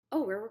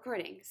we're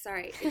recording.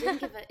 Sorry.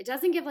 It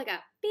doesn't give like a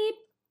beep.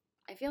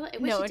 I feel like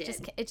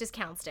it just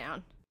counts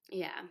down.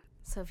 Yeah.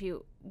 So if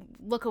you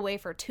look away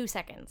for 2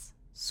 seconds,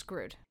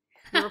 screwed.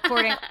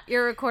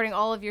 You're recording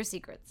all of your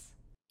secrets.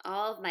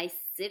 All of my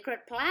secret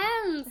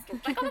plans to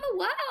take over the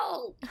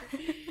world.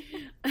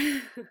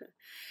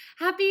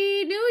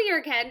 Happy New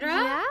Year,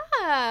 Kendra.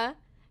 Yeah.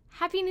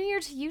 Happy New Year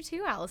to you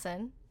too,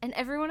 Allison, and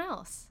everyone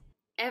else.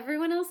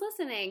 Everyone else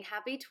listening,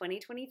 happy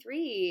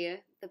 2023.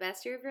 The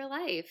best year of your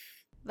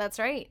life. That's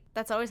right.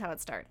 That's always how it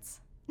starts.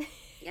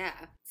 Yeah,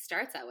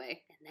 starts that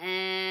way. And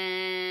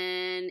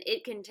then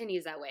it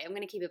continues that way. I'm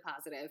going to keep it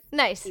positive.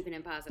 Nice. Keeping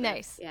it positive.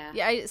 Nice. Yeah.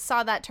 Yeah, I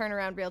saw that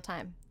turnaround real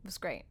time. It was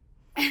great.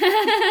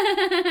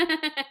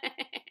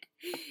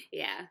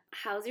 Yeah.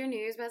 How's your New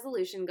Year's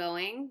resolution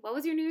going? What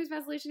was your New Year's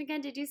resolution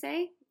again? Did you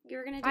say you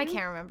were going to do? I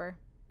can't remember.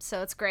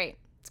 So it's great.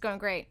 It's going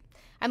great.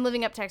 I'm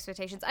living up to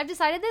expectations. I've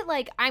decided that,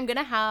 like, I'm going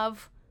to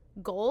have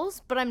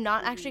goals, but I'm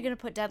not actually going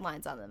to put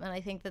deadlines on them. And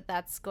I think that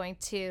that's going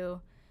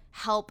to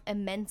help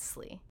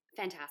immensely.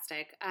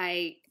 Fantastic.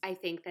 I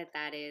think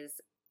that is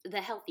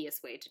the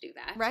healthiest way to do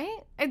that. Right?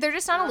 They're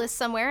just on a list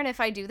somewhere, and if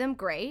I do them,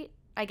 great.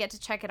 I get to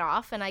check it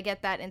off, and I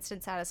get that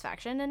instant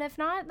satisfaction. And if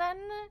not, then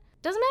it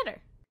doesn't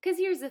matter. Because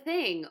here's the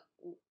thing.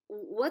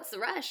 What's the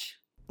rush?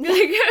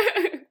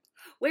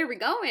 Where are we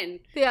going?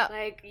 Yeah.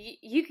 Like,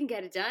 you can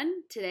get it done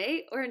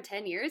today or in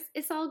 10 years.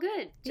 It's all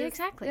good. Yeah,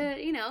 exactly.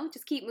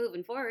 Just keep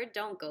moving forward.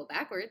 Don't go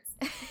backwards.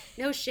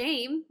 No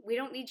shame. We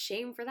don't need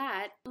shame for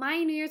that. My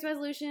New Year's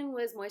resolution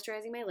was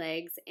moisturizing my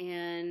legs,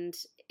 and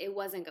it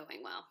wasn't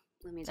going well.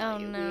 Let me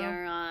tell you. No. We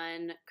are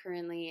on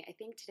currently, I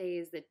think today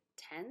is the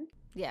 10th.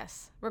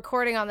 Yes.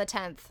 Recording on the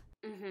 10th.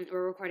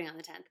 We're recording on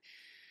the 10th.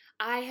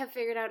 I have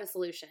figured out a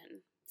solution.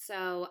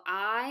 So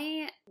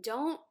I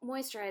don't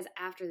moisturize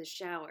after the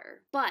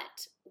shower,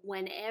 but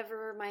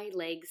whenever my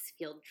legs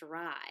feel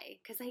dry,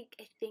 because I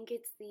think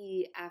it's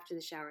the after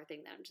the shower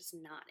thing that I'm just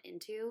not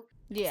into.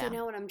 Yeah. So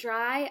now when I'm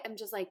dry, I'm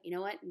just like, you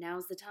know what?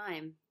 Now's the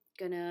time.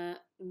 Gonna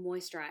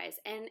moisturize.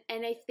 And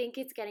I think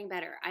it's getting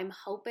better. I'm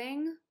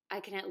hoping I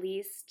can at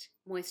least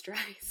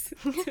moisturize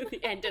to the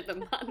end of the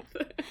month.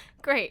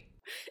 Great.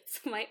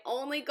 So my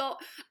only goal,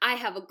 I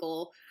have a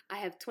goal. I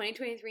have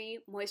 2023,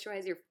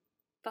 moisturize your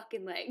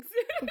fucking legs.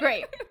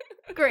 Great.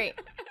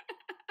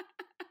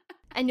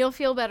 And you'll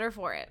feel better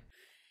for it.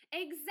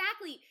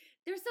 Exactly.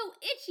 They're so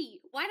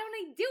itchy. Why don't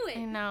I do it?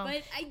 I know.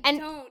 But I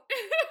don't.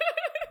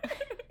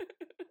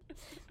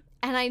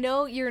 And I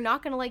know you're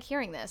not going to like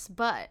hearing this,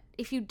 but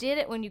if you did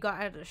it when you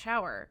got out of the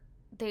shower,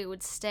 they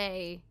would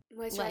stay...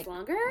 Moisturize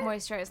longer?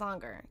 Moisturize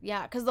longer.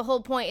 Yeah, because the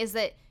whole point is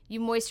that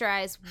you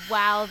moisturize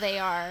while they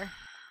are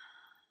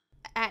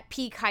at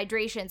peak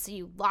hydration, so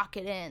you lock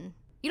it in.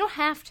 You don't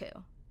have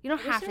to.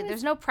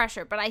 There's no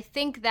pressure, but I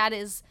think that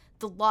is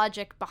the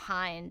logic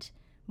behind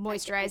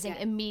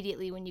moisturizing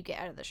immediately when you get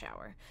out of the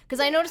shower. Because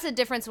I notice a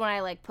difference when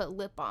I, like, put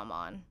lip balm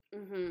on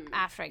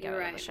after I get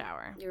out of the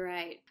shower. You're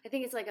right. I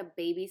think it's like a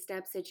baby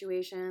step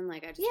situation.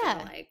 Like, I just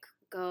gotta, like,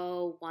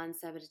 go one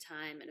step at a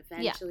time, and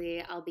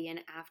eventually I'll be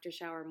an after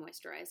shower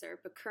moisturizer.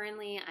 But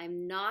currently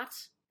I'm not,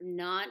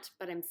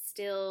 but I'm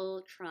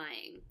still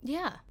trying.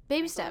 Yeah,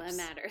 baby That's steps. all that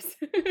matters.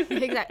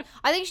 Exactly.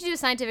 I think you should do a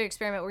scientific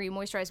experiment where you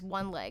moisturize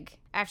one leg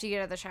after you get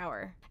out of the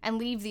shower and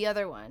leave the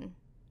other one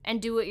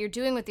and do what you're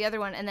doing with the other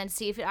one and then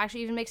see if it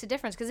actually even makes a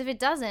difference. Because if it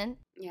doesn't,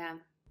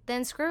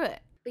 then screw it.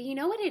 But you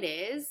know what it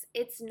is?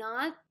 It's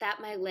not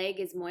that my leg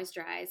is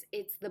moisturized.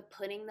 It's the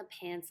putting the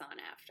pants on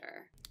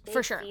after.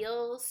 For sure. It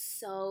feels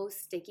so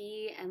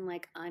sticky and,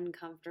 like,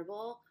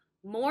 uncomfortable.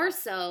 More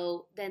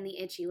so than the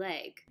itchy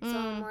leg. So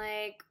I'm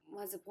like,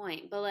 what's the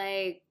point? But,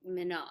 like,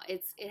 no,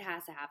 it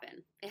has to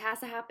happen. It has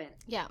to happen.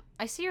 Yeah,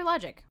 I see your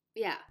logic.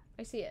 Yeah.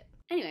 I see it.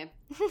 Anyway.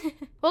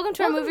 Welcome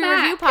to our movie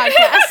review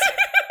podcast.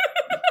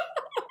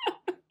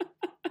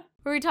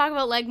 Where we talk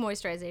about leg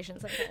moisturization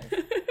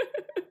sometimes.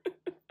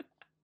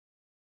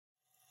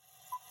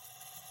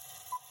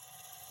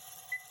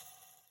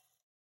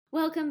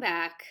 Welcome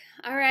back.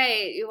 All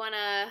right, you want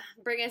to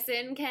bring us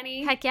in,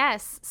 Kenny? Heck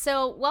yes.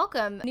 So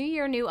welcome. New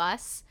year, new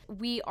us.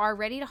 We are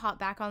ready to hop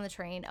back on the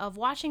train of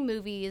watching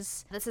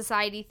movies that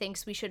society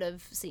thinks we should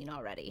have seen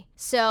already.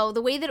 So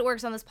the way that it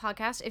works on this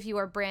podcast, if you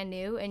are brand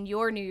new and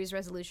your New Year's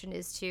resolution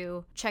is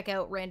to check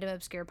out random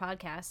obscure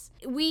podcasts,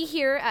 we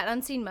here at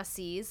Unseen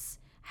Must-Sees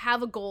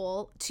have a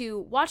goal to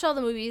watch all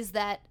the movies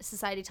that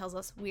society tells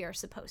us we are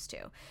supposed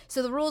to.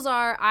 So the rules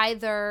are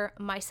either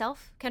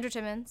myself, Kendra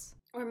Timmons,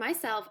 or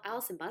myself,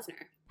 Allison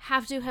Busner,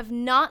 have to have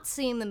not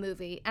seen the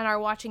movie and are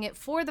watching it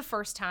for the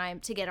first time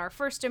to get our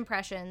first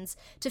impressions,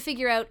 to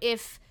figure out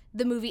if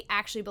the movie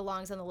actually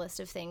belongs on the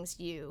list of things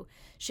you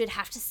should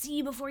have to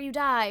see before you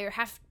die, or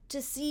have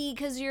to see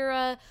because you're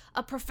a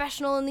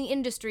professional in the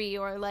industry,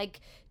 or, like,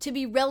 to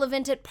be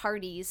relevant at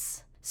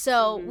parties.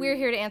 So we're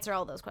here to answer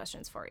all those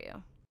questions for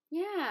you.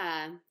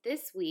 Yeah.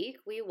 This week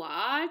we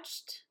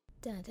watched...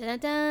 Da da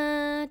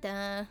da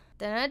da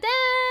da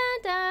da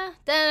da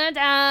da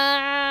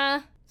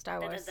da.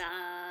 Star Wars.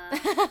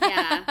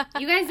 Yeah.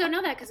 You guys don't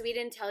know that because we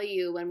didn't tell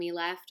you when we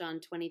left on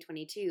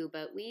 2022,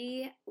 but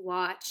we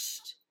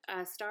watched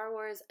Star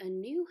Wars A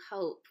New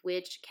Hope,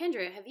 which,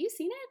 Kendra, have you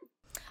seen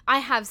it? I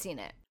have seen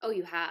it. Oh,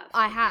 you have?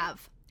 I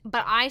have.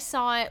 But I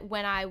saw it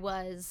when I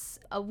was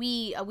a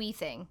wee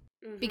thing.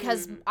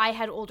 Because I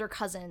had older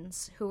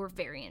cousins who were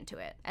very into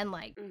it and,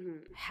 like,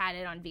 had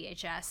it on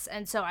VHS.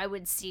 And so I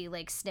would see,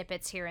 like,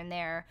 snippets here and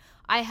there.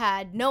 I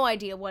had no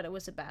idea what it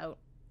was about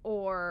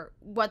or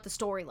what the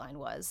storyline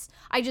was.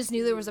 I just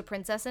knew there was a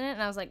princess in it,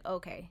 and I was like,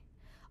 okay,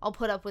 I'll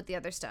put up with the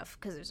other stuff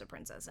because there's a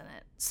princess in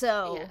it.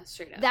 So yeah,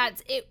 straight up.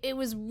 that's it. It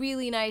was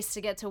really nice to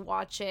get to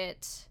watch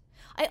it.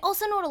 I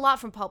also know it a lot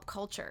from pop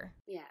culture.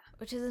 Yeah.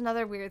 Which is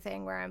another weird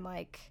thing where I'm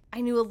like, I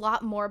knew a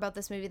lot more about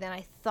this movie than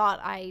I thought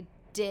I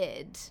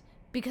did.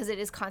 Because it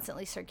is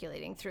constantly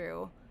circulating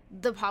through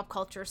the pop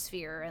culture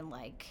sphere and,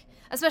 like,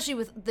 especially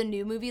with the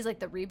new movies, like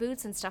the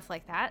reboots and stuff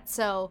like that.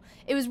 So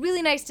it was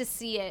really nice to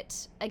see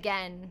it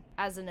again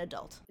as an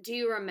adult. Do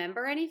you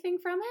remember anything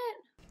from it?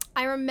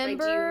 I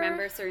remember... Like, do you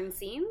remember certain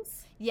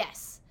scenes?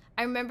 Yes.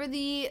 I remember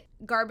the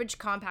garbage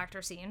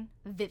compactor scene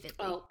vividly.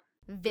 Oh.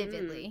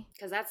 Vividly.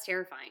 Because that's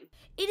terrifying.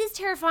 It is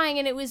terrifying,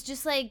 and it was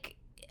just, like,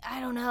 I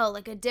don't know,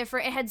 like a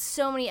different... It had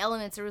so many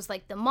elements. There was,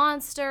 like, the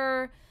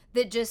monster...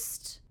 that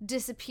just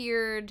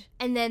disappeared,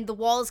 and then the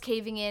walls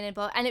caving in,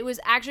 and it was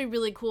actually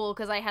really cool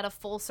because I had a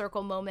full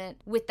circle moment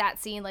with that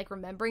scene, like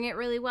remembering it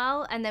really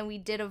well, and then we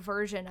did a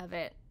version of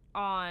it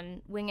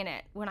on Winging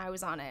It when I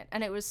was on it,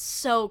 and it was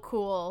so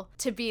cool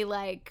to be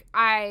like,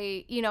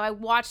 I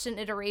watched an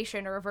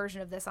iteration or a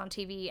version of this on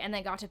TV and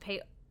then got to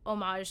pay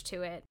homage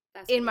to it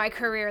in my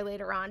career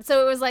later on.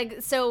 So it was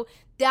like, so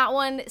that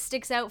one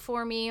sticks out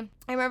for me.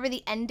 I remember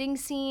the ending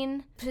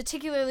scene,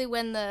 particularly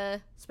when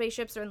the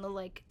spaceships are in the,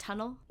 like,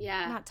 tunnel.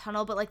 Yeah. Not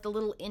tunnel, but, like, the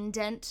little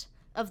indent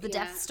of the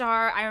Death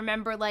Star. I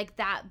remember, like,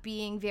 that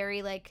being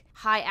very, like,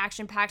 high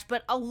action-packed,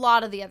 but a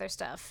lot of the other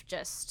stuff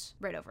just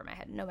right over my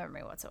head. No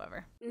memory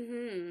whatsoever.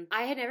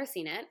 I had never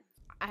seen it.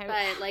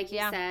 But like you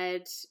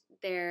said,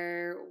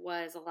 there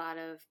was a lot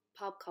of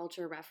pop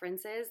culture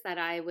references that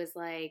I was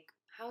like,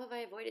 how have I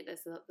avoided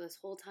this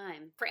whole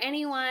time? For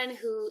anyone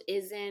who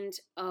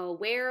isn't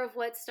aware of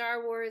what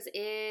Star Wars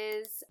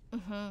is,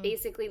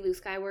 basically Luke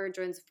Skywalker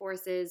joins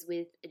forces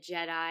with a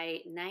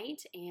Jedi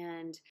Knight,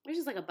 and there's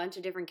just like a bunch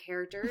of different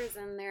characters,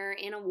 and they're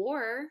in a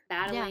war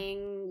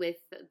battling with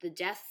the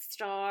Death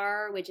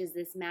Star, which is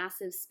this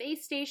massive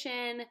space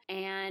station,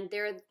 and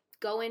they're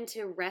going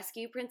to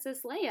rescue Princess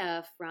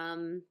Leia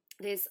from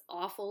this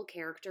awful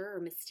character or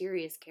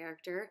mysterious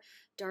character,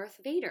 Darth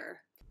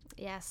Vader.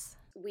 Yes.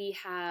 We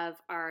have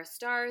our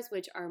stars,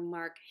 which are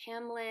Mark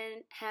Hamill.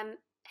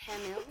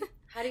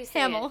 How do you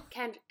say Hamill.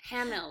 it?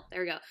 Hamill. There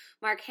we go.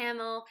 Mark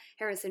Hamill,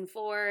 Harrison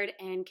Ford,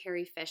 and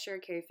Carrie Fisher.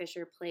 Carrie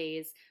Fisher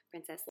plays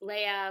Princess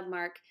Leia.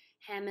 Mark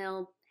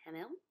Hamill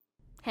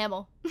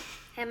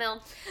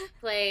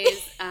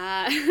plays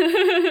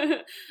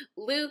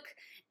Luke.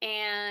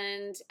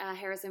 And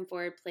Harrison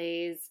Ford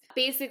plays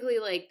basically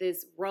like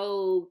this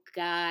rogue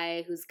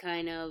guy who's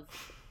kind of,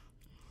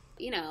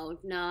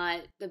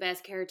 not the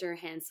best character,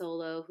 Han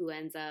Solo, who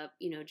ends up,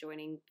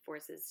 joining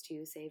forces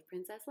to save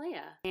Princess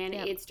Leia. And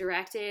it's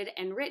directed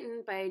and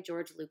written by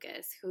George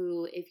Lucas,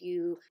 who, if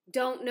you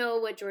don't know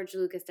what George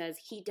Lucas does,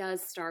 he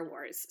does Star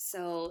Wars.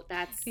 So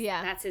that's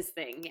his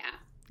thing.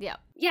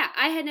 Yeah,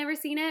 I had never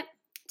seen it.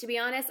 To be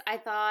honest, I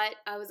thought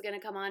I was going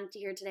to come on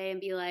here today and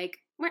be like,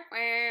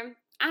 I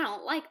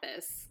don't like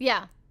this.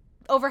 Yeah.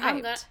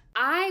 Overhyped.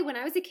 When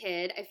I was a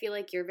kid, I feel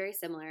like you're very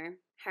similar.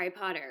 Harry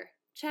Potter.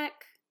 Check.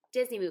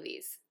 Disney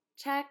movies.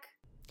 Check.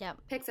 Yep.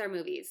 Pixar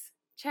movies.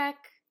 Check.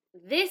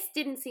 This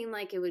didn't seem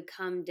like it would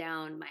come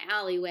down my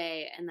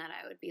alleyway and that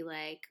I would be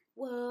like,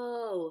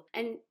 whoa.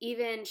 And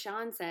even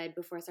Sean said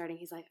before starting,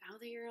 he's like, I don't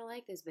think you're going to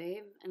like this,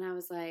 babe. And I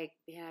was like,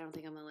 yeah, I don't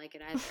think I'm going to like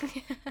it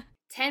either.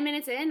 10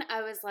 minutes in,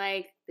 I was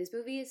like, this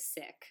movie is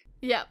sick.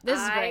 Yeah, this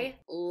is great. I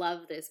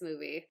love this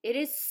movie. It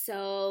is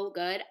so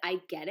good. I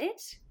get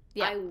it.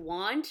 Yeah. I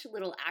want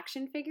little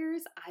action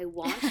figures. I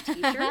want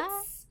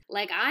t-shirts.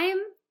 Like, I'm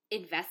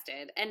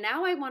invested. And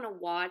now I want to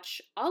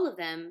watch all of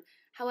them.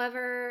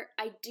 However,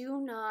 I do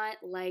not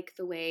like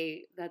the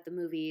way that the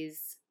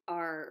movies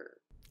are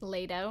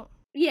laid out.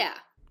 Yeah.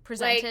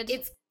 Presented. Like,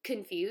 it's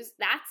confused.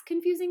 That's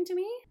confusing to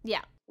me.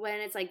 Yeah. When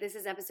it's like, this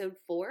is episode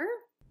 4.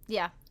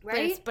 Yeah.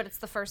 Right? But it's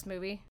the first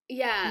movie.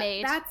 Yeah.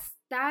 Made.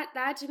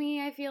 That to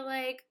me, I feel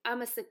like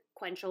I'm a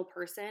sequential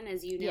person,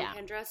 as you know,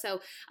 Kendra.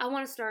 So I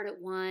want to start at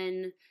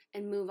 1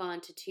 and move on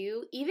to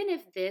 2. Even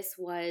if this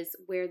was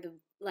where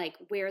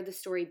the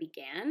story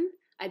began,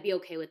 I'd be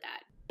okay with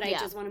that. But I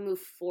just want to move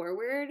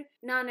forward,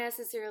 not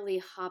necessarily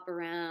hop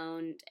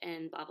around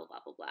and blah, blah,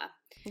 blah, blah, blah.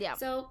 Yeah.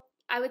 So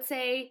I would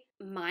say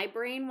my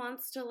brain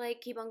wants to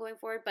like keep on going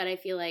forward, but I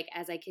feel like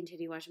as I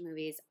continue watching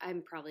movies,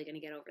 I'm probably going to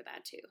get over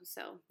that too.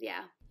 So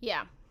yeah.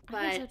 Yeah.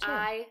 But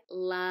I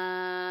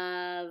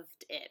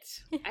loved it.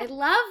 I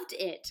loved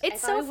it.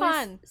 It's so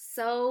fun.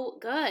 So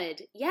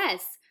good.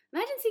 Yes.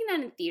 Imagine seeing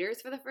that in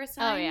theaters for the first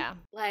time. Oh, yeah.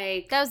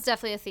 Like, that was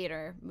definitely a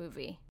theater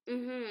movie.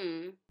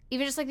 Mm-hmm.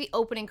 Even just like the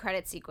opening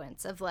credit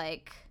sequence of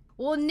like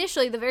Well,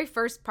 initially, the very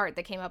first part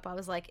that came up, I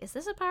was like, is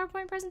this a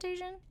PowerPoint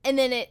presentation? And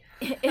then it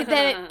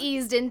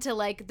eased into,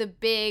 like, the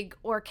big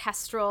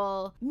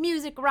orchestral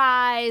music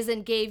rise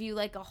and gave you,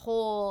 like, a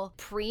whole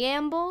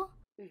preamble.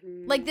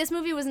 Mm-hmm. Like, this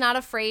movie was not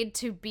afraid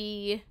to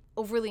be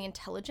overly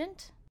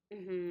intelligent.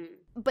 Mm-hmm.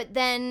 But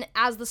then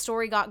as the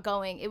story got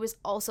going, it was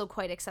also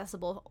quite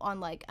accessible on,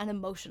 like, an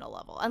emotional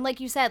level. And like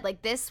you said,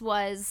 like, this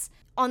was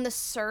on the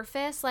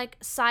surface, like,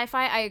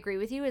 sci-fi, I agree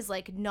with you, is,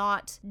 like,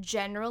 not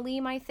generally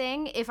my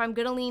thing. If I'm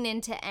gonna lean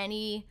into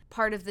any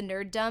part of the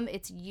nerddom,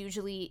 it's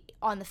usually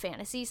on the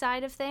fantasy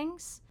side of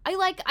things. I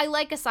like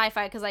a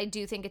sci-fi because I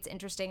do think it's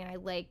interesting and I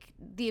like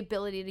the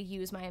ability to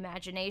use my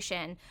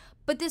imagination.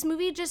 But this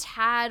movie just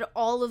had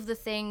all of the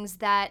things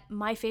that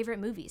my favorite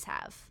movies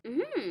have.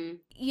 Mm-hmm.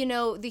 You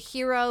know, the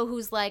hero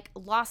who's, like,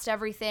 lost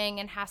everything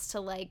and has to,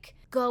 like,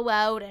 go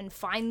out and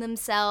find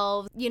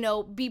themselves, you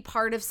know, be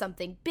part of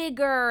something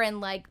bigger.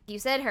 And, like you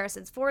said,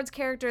 Harrison Ford's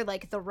character,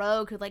 like, the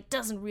rogue who, like,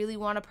 doesn't really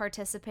want to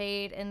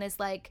participate and is,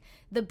 like,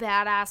 the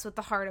badass with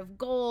the heart of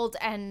gold.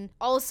 And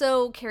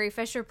also Carrie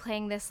Fisher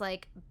playing this,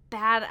 like,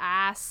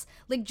 badass,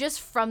 like,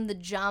 just from the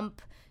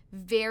jump,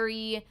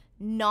 very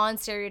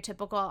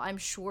non-stereotypical, I'm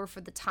sure,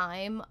 for the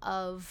time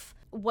of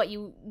what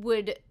you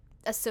would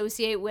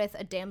associate with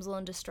a damsel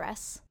in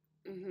distress.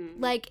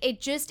 Mm-hmm. Like,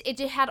 it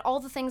had all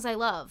the things I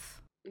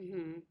love.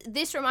 Mm-hmm.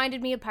 This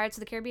reminded me of Pirates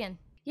of the Caribbean.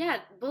 Yeah,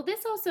 well,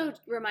 this also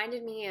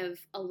reminded me of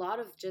a lot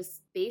of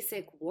just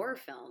basic war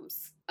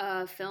films.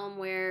 A film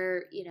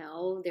where, you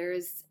know,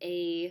 there's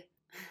a...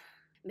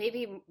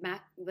 Maybe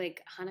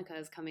like Hanukkah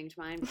is coming to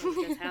mind because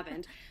it just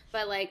happened.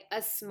 But like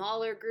a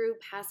smaller group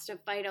has to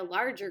fight a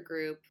larger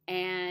group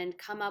and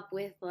come up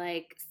with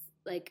like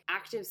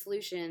active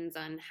solutions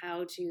on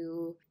how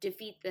to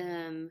defeat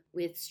them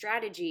with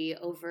strategy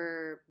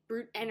over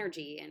brute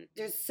energy. And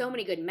there's so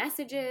many good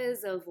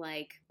messages of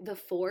like the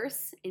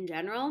Force in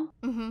general.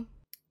 Mm-hmm.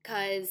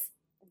 Because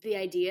the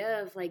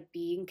idea of like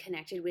being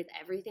connected with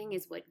everything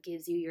is what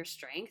gives you your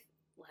strength.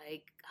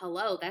 Like,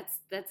 hello,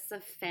 that's a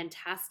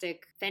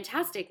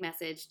fantastic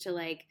message to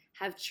like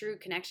have true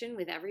connection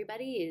with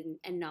everybody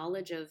and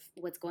knowledge of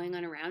what's going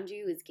on around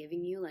you is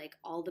giving you like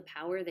all the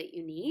power that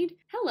you need.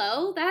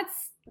 Hello,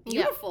 that's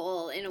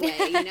beautiful in a way,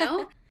 you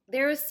know?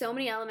 There are so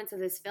many elements of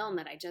this film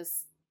that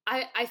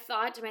I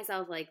thought to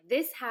myself, like,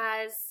 this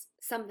has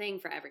something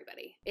for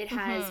everybody. It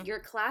has your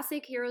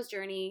classic hero's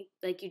journey,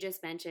 like you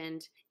just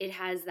mentioned. It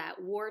has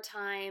that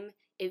wartime.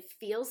 It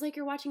feels like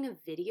you're watching a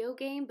video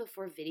game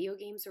before video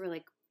games were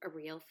like a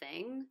real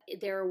thing.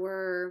 There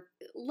were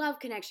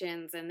love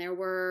connections and there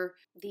were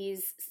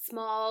these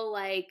small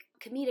like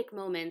comedic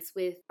moments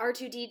with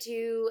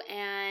R2-D2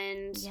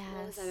 and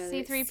what was that other?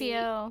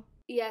 C-3PO.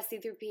 Yeah,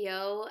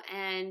 C-3PO,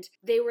 and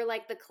they were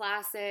like the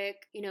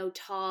classic, you know,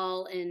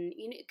 tall and,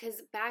 you know,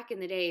 because back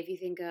in the day, if you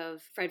think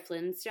of Fred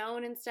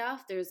Flintstone and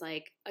stuff, there's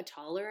like a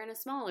taller and a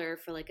smaller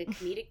for like a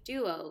comedic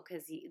duo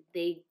because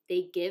they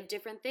give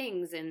different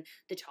things, and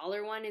the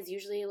taller one is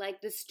usually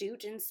like the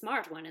astute and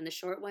smart one, and the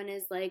short one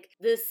is like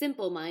the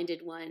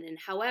simple-minded one. And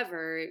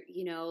however,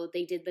 you know,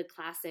 they did the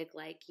classic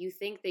like you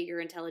think that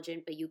you're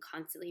intelligent, but you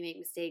constantly make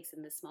mistakes,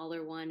 and the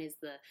smaller one is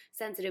the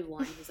sensitive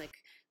one who's like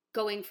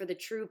going for the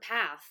true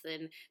path.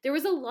 And there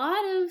was a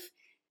lot of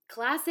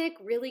classic,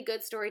 really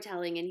good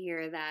storytelling in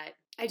here that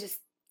I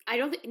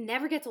don't think it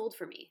never gets old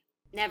for me.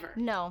 Never.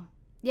 No.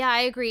 Yeah, I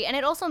agree. And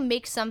it also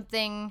makes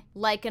something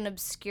like an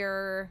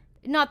obscure,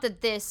 not that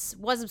this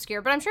was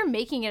obscure, but I'm sure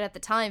making it at the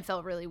time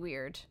felt really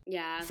weird.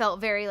 Yeah. Felt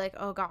very like,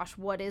 oh gosh,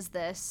 what is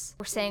this?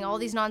 We're saying all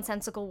these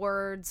nonsensical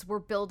words. We're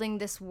building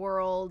this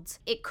world.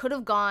 It could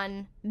have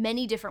gone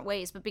many different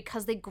ways, but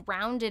because they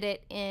grounded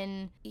it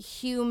in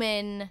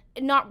human,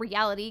 not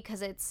reality,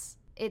 because it's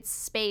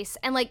space.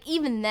 And like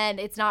even then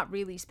it's not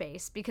really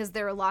space because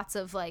there are lots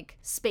of like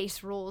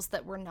space rules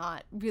that were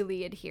not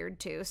really adhered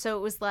to. So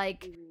it was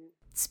like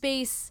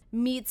space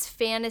meets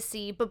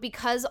fantasy, but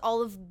because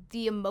all of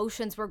the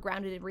emotions were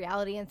grounded in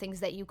reality and things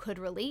that you could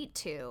relate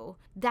to,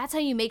 that's how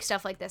you make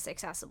stuff like this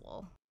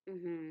accessible.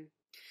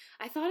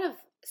 I thought of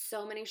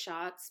so many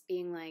shots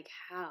being like,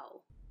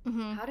 how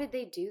did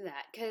they do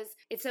that? Because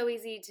it's so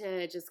easy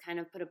to just kind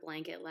of put a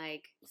blanket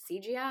like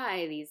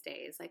CGI these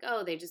days, like,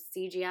 oh, they just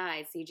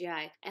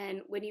CGI.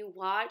 And when you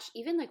watch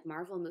even like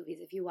Marvel movies,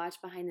 if you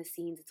watch behind the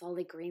scenes, it's all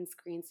like green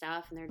screen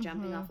stuff and they're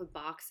jumping off of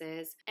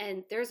boxes,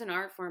 and there's an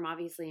art form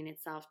obviously in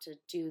itself to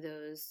do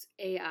those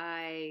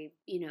AI,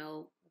 you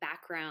know,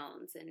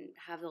 backgrounds and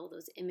have all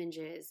those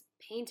images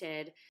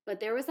painted. But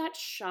there was that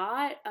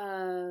shot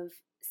of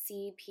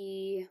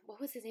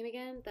what was his name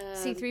again? The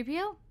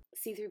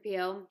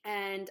C-3PO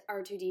and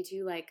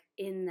R2-D2 like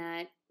in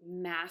that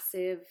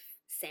massive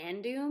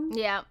sand dune.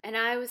 Yeah. And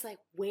I was like,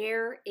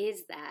 where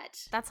is that?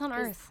 That's on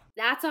Earth.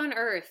 That's on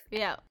Earth.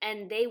 Yeah.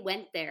 And they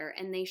went there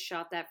and they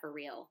shot that for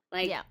real.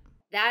 Like, yeah.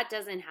 That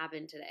doesn't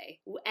happen today.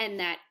 And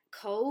that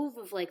cove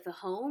of like the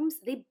homes,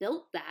 they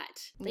built that.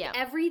 Like, Yeah.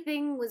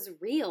 everything was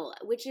real,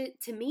 which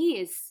to me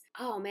is,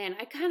 oh man,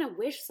 I kind of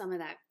wish some of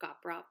that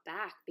got brought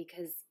back,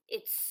 because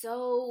it's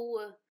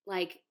so,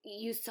 like,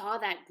 you saw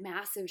that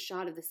massive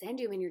shot of the sand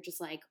dune and you're just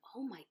like,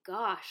 oh my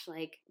gosh,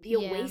 like the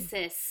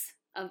oasis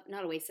of,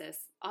 not oasis,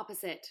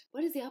 opposite.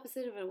 What is the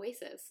opposite of an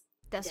oasis?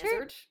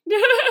 Desert?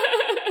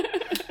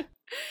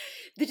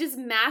 The just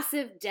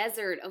massive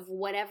desert of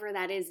whatever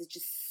that is.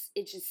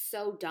 It's just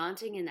so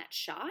daunting in that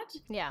shot.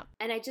 Yeah.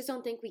 And I just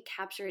don't think we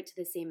capture it to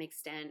the same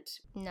extent.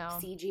 No.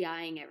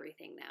 CGIing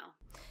everything now.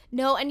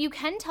 No, and you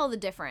can tell the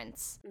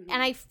difference. Mm-hmm.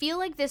 And I feel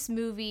like this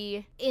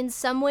movie, in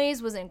some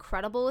ways, was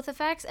incredible with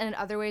effects, and in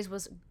other ways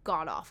was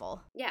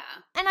god-awful. Yeah.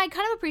 And I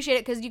kind of appreciate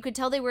it, because you could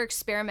tell they were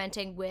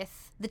experimenting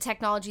with the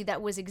technology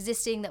that was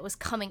existing, that was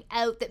coming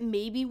out, that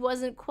maybe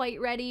wasn't quite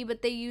ready,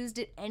 but they used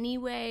it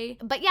anyway.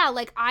 But yeah,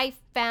 like, I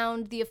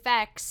found the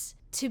effects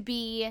to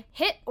be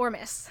hit or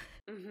miss.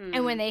 Mm-hmm.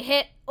 And when they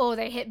hit, oh,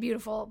 they hit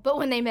beautiful. But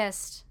when they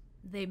missed,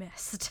 they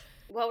missed.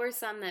 What were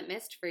some that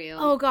missed for you?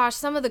 Oh gosh,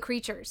 some of the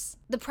creatures.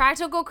 The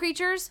practical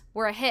creatures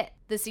were a hit.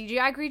 The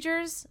CGI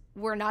creatures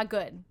were not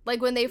good. Like,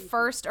 when they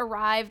first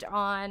arrived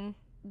on...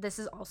 This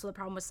is also the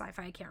problem with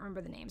sci-fi. I can't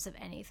remember the names of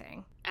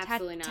anything.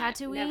 Absolutely not.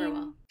 Tatooine? Never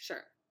will.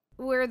 Sure.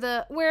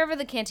 Wherever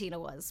the cantina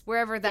was.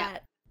 Wherever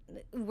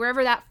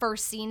that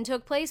first scene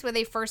took place, where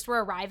they first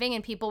were arriving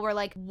and people were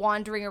like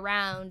wandering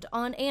around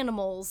on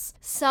animals.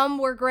 Some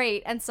were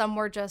great and some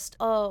were just,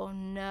 oh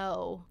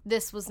no,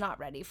 this was not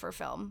ready for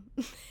film.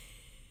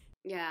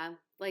 Yeah.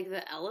 Like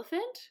the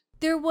elephant?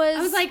 I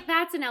was like,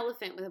 that's an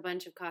elephant with a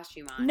bunch of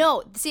costume on.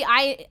 No, see,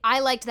 I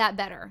liked that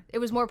better. It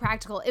was more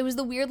practical. It was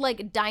the weird,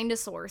 like,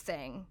 dinosaur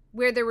thing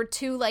where there were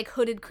two, like,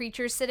 hooded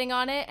creatures sitting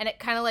on it, and it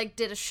kind of, like,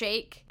 did a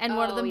shake, and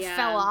one of them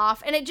fell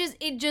off, and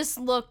it just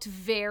looked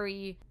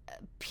very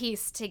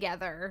pieced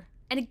together.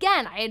 And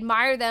again, I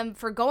admire them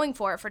for going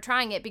for it, for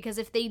trying it, because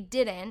if they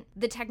didn't,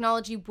 the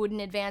technology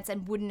wouldn't advance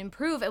and wouldn't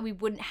improve, and we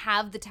wouldn't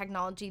have the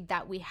technology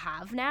that we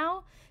have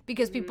now,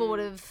 because people would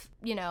have,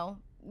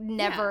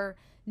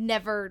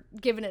 never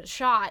given it a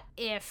shot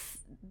if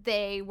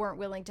they weren't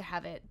willing to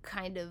have it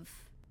kind of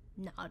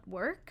not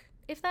work,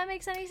 if that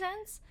makes any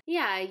sense.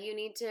 Yeah,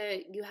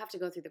 you have to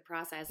go through the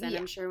process. And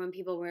I'm sure when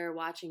people were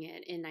watching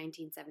it in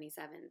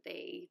 1977,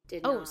 they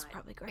did not it was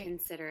probably great.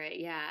 Consider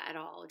it, at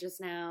all.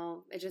 Just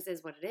now, it just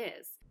is what it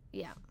is.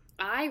 Yeah.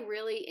 I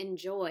really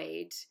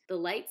enjoyed the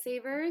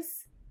lightsabers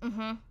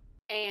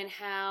and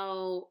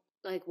how,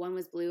 like, one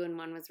was blue and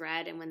one was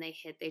red, and when they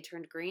hit, they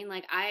turned green.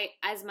 Like,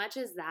 as much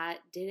as that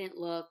didn't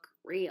look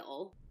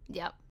real.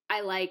 Yep.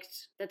 I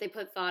liked that they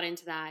put thought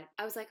into that.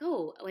 I was like,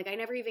 oh, like, I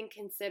never even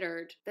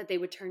considered that they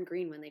would turn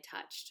green when they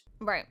touched.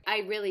 Right. I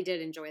really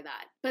did enjoy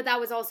that. But that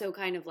was also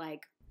kind of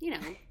like,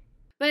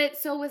 but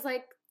so was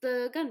like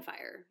the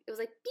gunfire. It was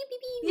like, pew, pew,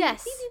 pew,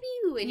 yes. pew, pew,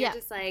 pew. And you're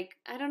just like,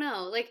 I don't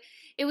know. Like,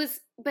 it was,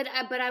 but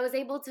I was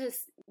able to,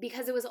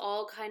 because it was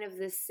all kind of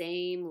the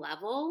same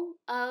level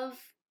of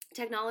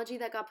technology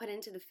that got put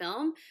into the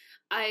film,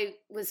 I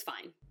was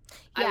fine.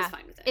 Yeah, I was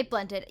fine with it. It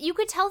blended. You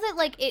could tell that,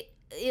 like,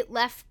 it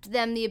left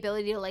them the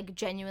ability to, like,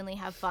 genuinely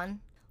have fun.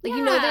 Like,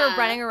 they were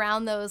running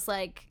around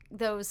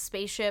those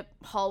spaceship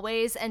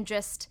hallways and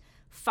just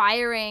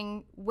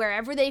firing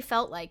wherever they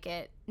felt like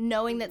it,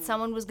 knowing that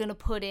someone was going to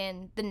put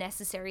in the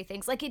necessary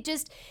things. Like,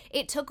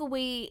 it took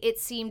away, it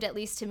seemed, at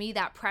least to me,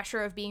 that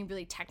pressure of being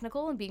really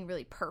technical and being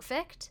really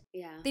perfect.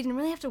 Yeah. They didn't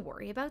really have to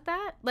worry about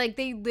that. Like,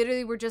 they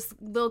literally were just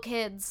little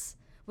kids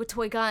with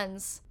toy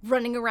guns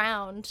running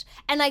around.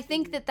 And I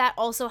think that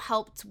also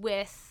helped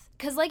with,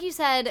 because like you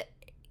said,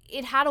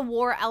 it had a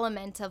war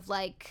element of,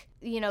 like,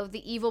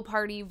 the evil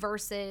party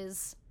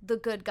versus the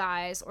good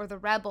guys or the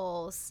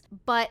rebels.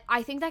 But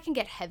I think that can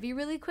get heavy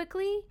really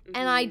quickly.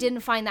 And I didn't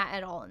find that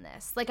at all in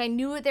this. Like, I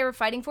knew what they were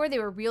fighting for. They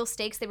were real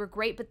stakes. They were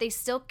great, but they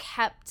still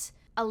kept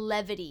a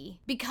levity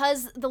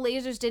because the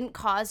lasers didn't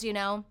cause,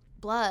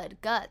 blood,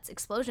 guts,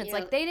 explosions. Yeah.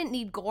 Like, they didn't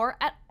need gore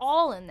at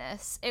all in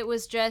this. It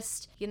was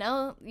just, you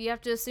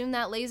have to assume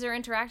that laser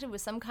interacted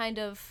with some kind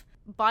of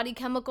body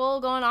chemical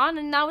going on,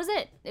 and that was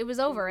it. It was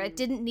over. It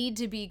didn't need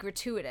to be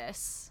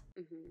gratuitous.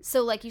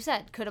 So, like you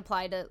said, could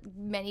apply to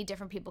many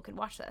different people could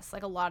watch this,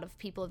 like a lot of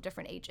people of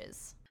different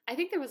ages. I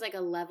think there was, like,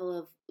 a level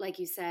of, like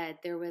you said,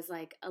 there was,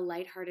 like, a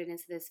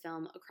lightheartedness to this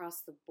film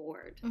across the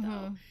board,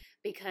 though.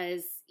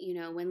 Because,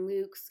 when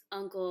Luke's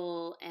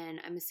uncle,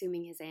 and I'm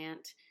assuming his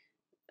aunt,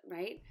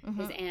 right?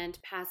 His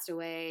aunt passed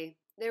away.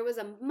 There was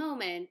a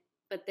moment,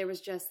 but there was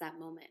just that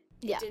moment.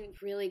 Yeah. It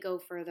didn't really go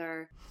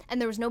further.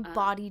 And there was no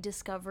body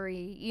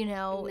discovery,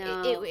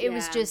 it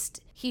was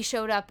just, he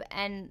showed up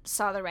and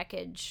saw the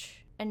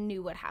wreckage and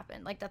knew what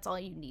happened. Like, that's all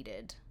you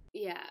needed.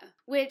 Yeah.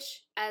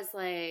 Which, as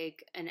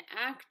like an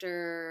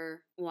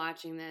actor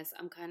watching this,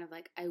 I'm kind of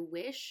like, I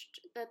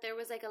wished that there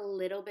was like a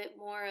little bit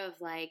more of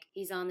like,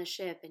 he's on the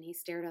ship and he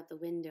stared out the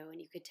window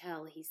and you could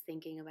tell he's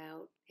thinking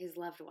about his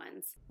loved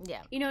ones.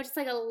 Yeah. You know, just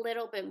like a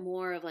little bit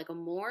more of like a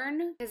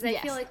mourn. Because I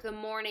feel Yes. like the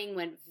mourning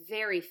went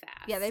very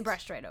fast. Yeah, they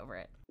brushed right over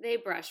it. They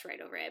brushed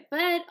right over it.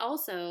 But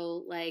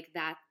also, like,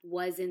 that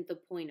wasn't the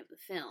point of the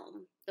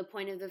film. The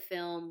point of the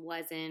film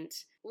wasn't,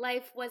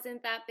 life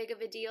wasn't that big of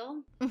a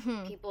deal.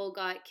 Mm-hmm. People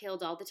got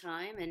killed all the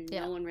time and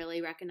Yeah. no one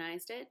really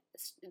recognized it.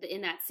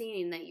 In that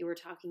scene that you were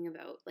talking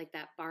about, like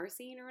that bar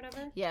scene or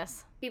whatever,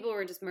 Yes. people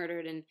were just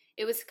murdered. And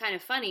it was kind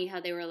of funny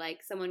how they were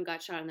like, someone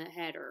got shot in the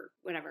head or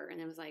whatever.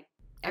 And it was like,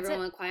 That's everyone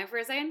it. went quiet for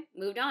a second,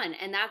 moved on.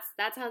 And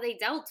that's how they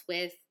dealt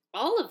with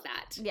all of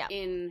that Yeah.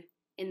 in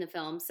the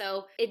film.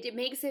 So it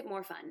makes it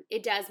more fun.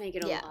 It does make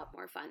it a Yeah. lot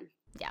more fun.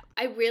 Yeah.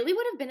 I really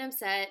would have been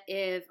upset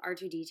if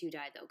R2-D2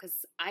 died though,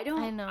 because I know.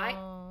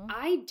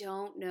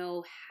 don't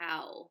know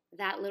how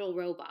that little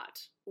robot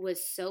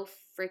was so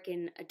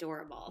freaking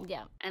adorable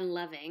Yeah. and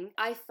loving.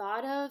 I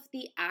thought of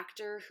the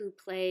actor who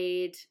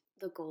played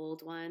the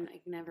gold one. I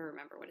can never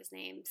remember what his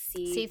name.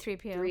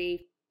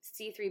 C-3PO.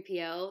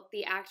 C3PO,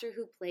 the actor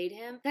who played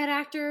him, that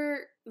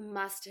actor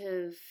must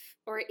have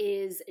or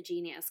is a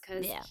genius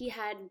because he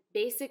had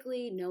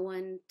basically no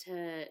one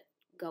to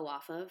go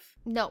off of.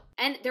 No.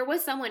 And there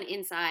was someone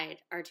inside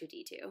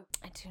R2-D2.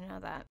 I do know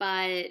that.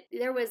 But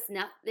there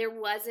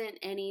wasn't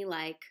any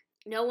like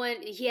no one,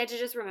 he had to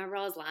just remember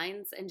all his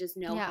lines and just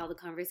know how the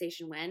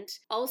conversation went.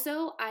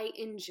 Also, I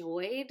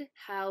enjoyed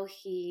how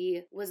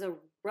he was a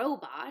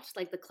robot,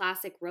 like the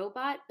classic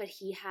robot, but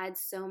he had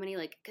so many,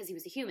 like, because he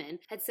was a human,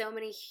 had so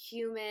many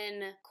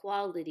human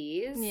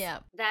qualities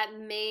that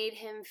made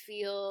him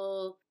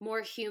feel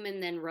more human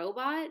than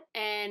robot.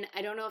 And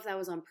I don't know if that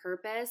was on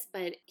purpose,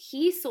 but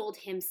he sold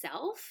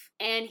himself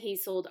and he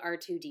sold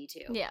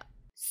R2-D2. Yeah.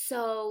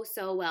 So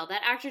well.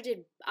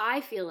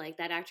 I feel like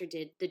that actor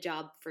did the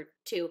job for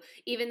 2,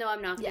 even though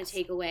I'm not going to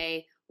take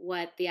away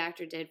what the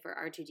actor did for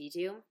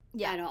R2-D2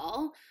 at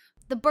all.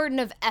 The burden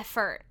of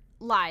effort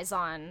lies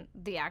on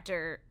the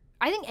actor.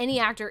 I think any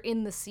actor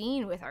in the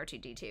scene with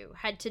R2-D2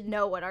 had to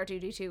know what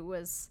R2-D2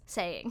 was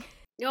saying.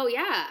 Oh,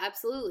 yeah,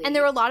 absolutely. And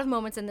there were a lot of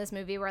moments in this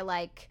movie where,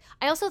 like,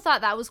 I also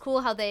thought that was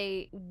cool how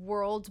they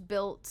world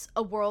built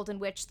a world in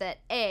which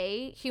that,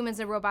 A, humans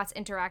and robots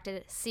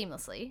interacted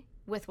seamlessly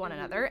with one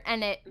another,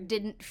 and it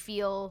didn't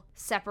feel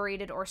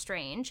separated or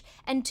strange.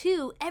 And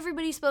 2,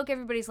 everybody spoke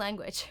everybody's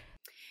language.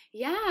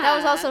 Yeah. That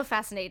was also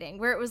fascinating,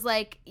 where it was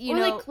like, you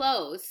know. Or like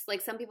close.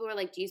 Like some people were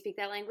like, do you speak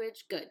that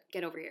language? Good.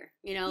 Get over here.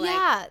 You know,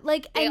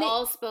 like they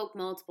all spoke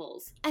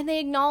multiples. And they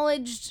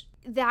acknowledged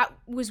that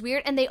was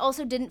weird, and they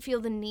also didn't feel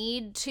the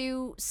need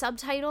to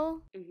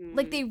subtitle.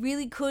 Like, they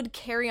really could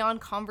carry on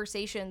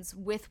conversations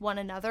with one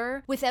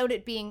another without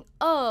it being,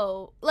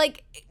 oh,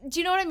 like, do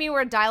you know what I mean,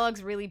 where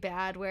dialogue's really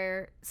bad,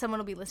 where someone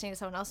will be listening to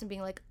someone else and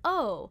being like,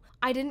 oh,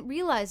 I didn't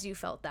realize you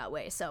felt that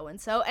way,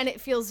 so-and-so, and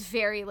it feels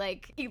very,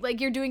 like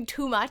you're doing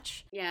too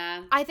much.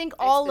 Yeah. I think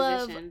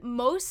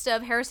most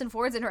of Harrison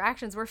Ford's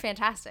interactions were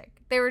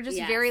fantastic. They were just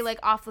very, like,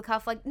 off the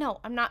cuff, like, no,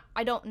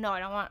 I don't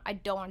want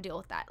to deal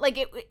with that. Like,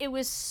 it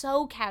was so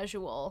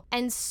casual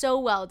and so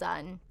well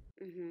done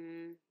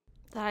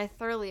that I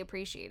thoroughly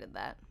appreciated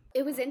that.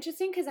 It was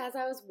interesting because as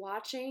I was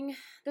watching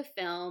the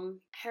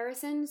film,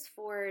 Harrison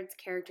Ford's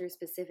character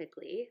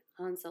specifically,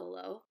 Han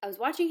Solo, I was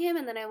watching him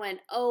and then I went,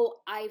 oh,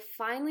 I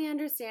finally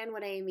understand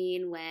what I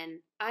mean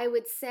when I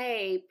would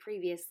say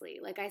previously,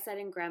 like I said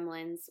in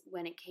Gremlins,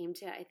 when it came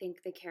to, I think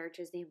the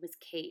character's name was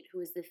Kate, who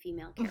was the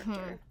female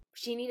character.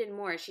 She needed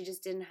more. She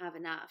just didn't have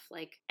enough.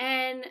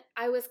 And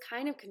I was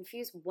kind of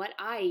confused what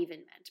I even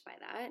meant by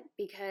that,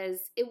 because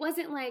it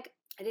wasn't like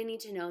I didn't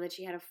need to know that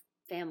she had a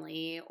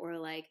family, or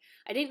like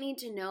I didn't need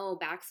to know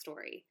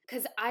backstory,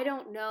 because I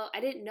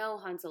didn't know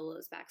Han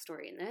Solo's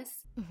backstory in this.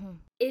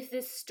 If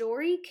this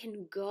story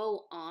can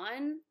go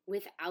on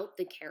without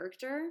the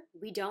character,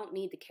 we don't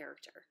need the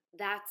character.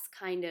 That's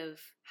kind of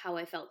how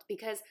I felt,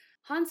 because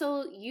Han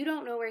Solo, you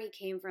don't know where he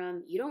came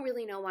from. You don't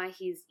really know why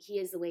he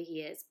is the way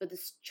he is, but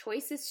this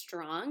choice is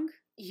strong.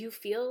 You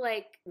feel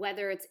like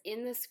whether it's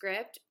in the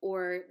script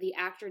or the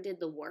actor did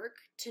the work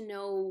to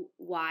know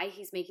why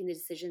he's making the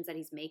decisions that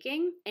he's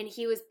making, and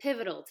he was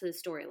pivotal to the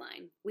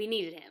storyline. We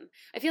needed him.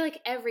 I feel like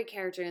every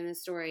character in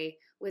this story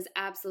was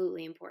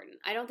absolutely important.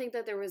 I don't think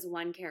that there was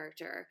one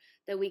character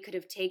that we could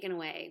have taken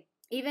away.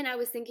 Even I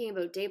was thinking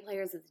about day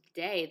players of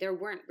the day, there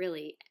weren't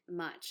really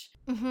much.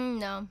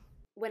 No.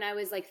 When I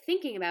was like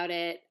thinking about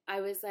it,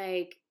 I was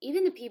like,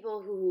 even the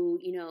people who,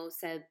 you know,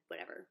 said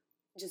whatever,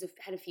 just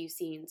had a few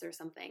scenes or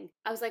something,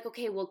 I was like,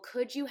 okay, well,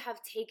 could you have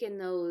taken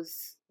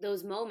those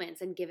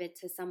moments and give it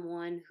to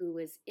someone who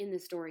was in the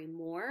story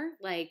more?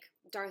 Like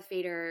Darth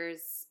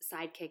Vader's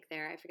sidekick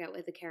there, I forget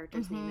what the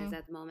character's name is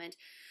at the moment.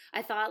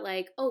 I thought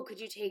like, oh, could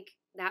you take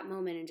that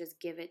moment and just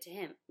give it to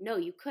him? No,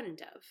 you couldn't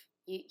have.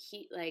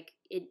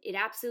 It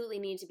absolutely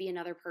needed to be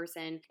another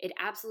person. It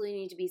absolutely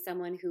needed to be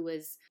someone who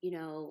was, you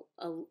know,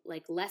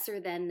 like lesser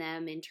than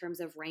them in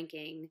terms of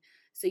ranking,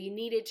 So you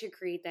needed to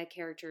create that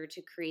character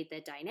to create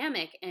that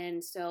dynamic.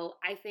 And so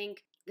I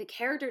think the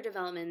character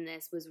development in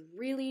this was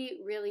really,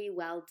 really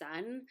well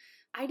done.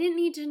 I didn't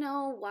need to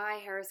know why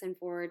Harrison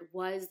Ford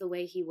was the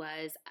way he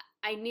was.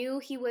 I knew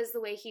he was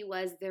the way he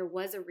was. There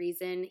was a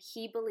reason.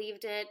 He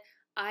believed it.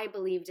 I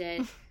believed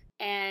it.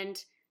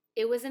 And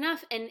it was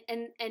enough. And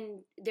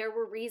there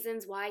were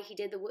reasons why he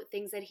did the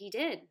things that he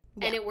did.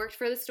 Yeah. And it worked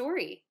for the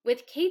story.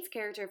 With Kate's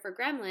character for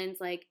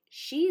Gremlins, like,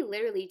 she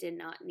literally did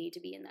not need to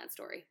be in that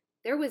story.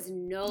 There was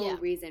no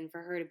reason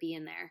for her to be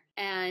in there.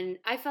 And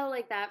I felt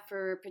like that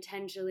for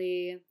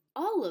potentially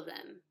all of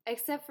them,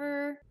 except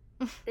for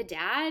the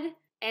dad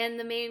and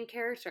the main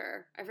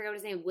character. I forgot what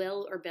his name,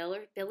 Will or Bill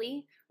or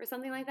Billy or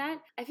something like that.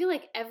 I feel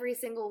like every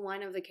single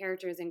one of the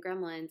characters in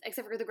Gremlins,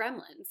 except for the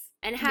Gremlins,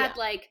 and had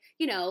like,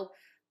 you know,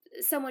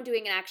 someone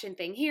doing an action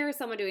thing here,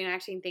 someone doing an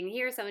action thing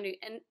here,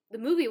 and the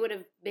movie would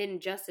have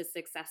been just as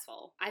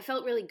successful. I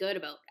felt really good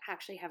about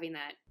actually having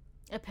that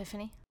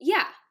epiphany.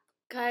 Yeah,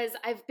 because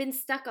I've been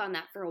stuck on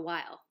that for a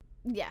while.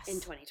 Yes. In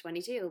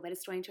 2022, but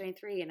it's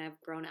 2023 and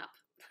I've grown up.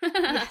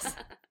 Yes.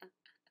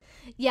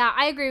 Yeah,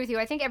 I agree with you.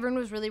 I think everyone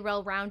was really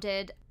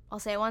well-rounded. I'll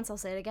say it once, I'll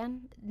say it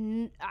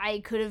again. I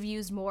could have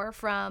used more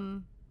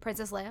from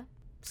Princess Leia,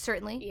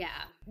 certainly. Yeah.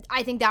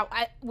 I think that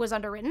was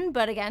underwritten,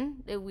 but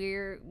again,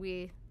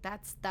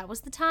 that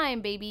was the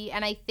time, baby.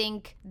 And I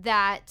think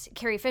that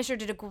Carrie Fisher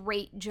did a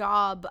great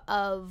job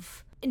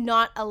of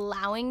not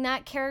allowing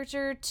that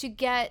character to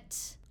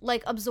get,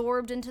 like,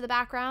 absorbed into the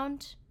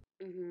background.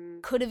 Mm-hmm.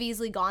 Could have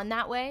easily gone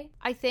that way,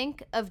 I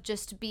think, of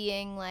just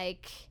being,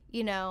 like,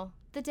 you know,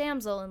 the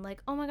damsel and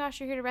like, oh my gosh,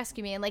 you're here to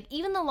rescue me. And like,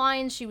 even the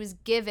lines she was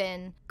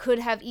given could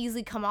have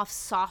easily come off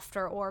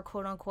softer or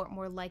quote unquote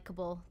more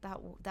likable,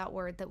 that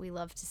word that we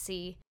love to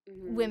see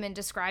women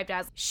described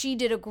as. She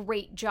did a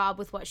great job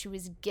with what she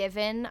was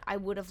given. I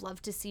would have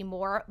loved to see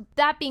more.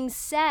 That being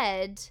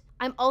said,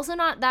 I'm also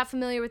not that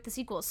familiar with the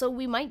sequel, so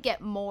we might get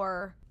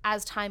more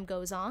as time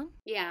goes on.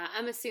 Yeah,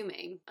 I'm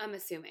assuming.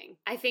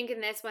 I think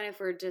in this one, if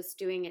we're just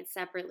doing it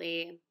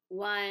separately,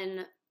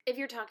 one, if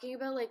you're talking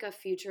about like a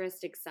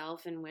futuristic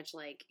self in which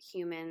like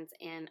humans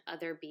and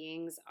other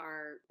beings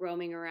are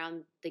roaming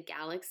around the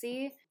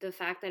galaxy, the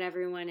fact that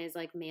everyone is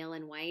like male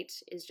and white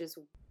is just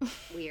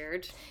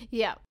weird.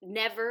 Yeah.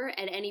 Never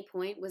at any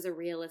point was a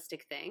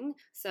realistic thing.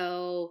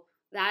 So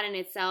that in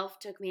itself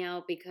took me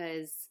out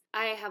because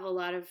I have a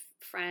lot of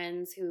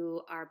friends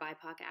who are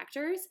BIPOC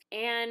actors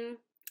and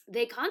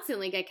they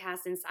constantly get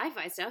cast in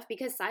sci-fi stuff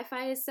because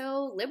sci-fi is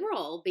so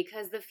liberal,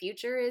 because the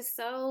future is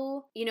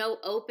so, you know,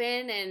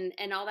 open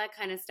and all that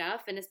kind of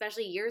stuff. And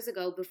especially years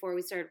ago, before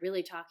we started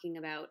really talking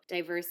about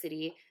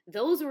diversity,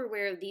 those were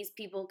where these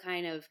people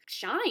kind of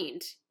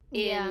shined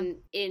in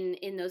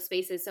those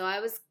spaces. So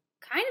I was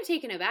kind of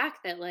taken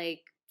aback that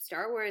like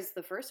Star Wars,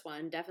 the first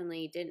one,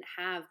 definitely didn't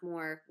have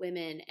more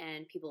women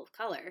and people of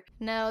color.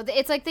 No,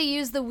 it's like they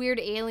use the weird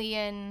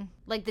alien,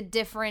 like the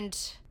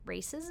different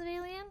races of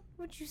alien,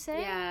 would you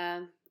say?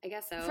 Yeah, I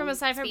guess so. From a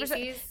sci-fi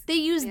perspective, they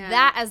use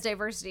that as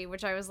diversity,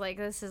 which I was like,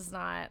 this is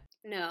not...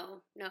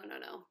 No.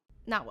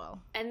 Not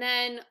well. And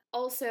then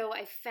also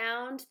I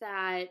found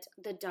that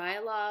the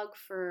dialogue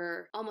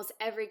for almost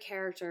every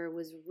character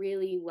was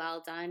really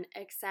well done,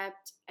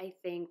 except I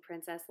think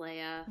Princess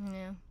Leia.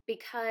 Yeah.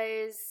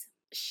 Because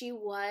she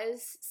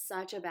was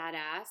such a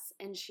badass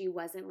and she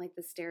wasn't like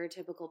the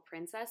stereotypical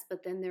princess,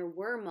 but then there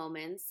were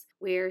moments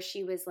where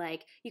she was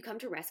like, you come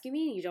to rescue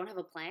me and you don't have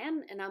a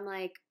plan? And I'm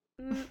like,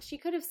 she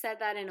could have said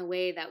that in a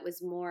way that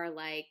was more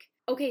like,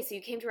 okay, so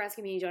you came to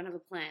rescue me and you don't have a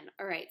plan.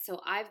 All right,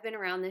 so I've been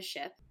around this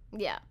ship.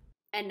 Yeah.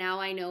 And now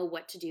I know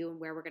what to do and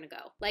where we're going to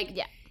go. Like,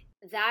 yeah.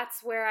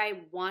 That's where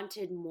I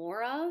wanted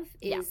more of,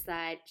 is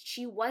that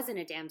she wasn't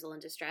a damsel in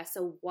distress.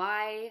 So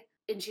why,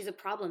 and she's a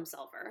problem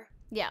solver.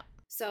 Yeah.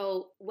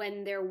 So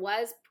when there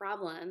was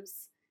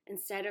problems,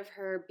 instead of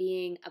her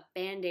being a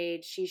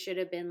Band-Aid, she should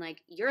have been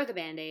like, you're the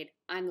Band-Aid,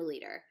 I'm the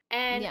leader.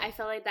 And I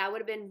felt like that would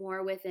have been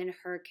more within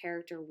her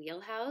character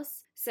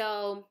wheelhouse.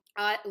 So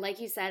like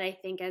you said, I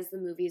think as the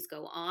movies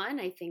go on,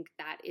 I think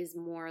that is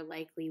more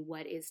likely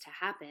what is to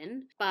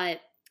happen.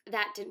 But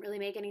that didn't really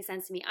make any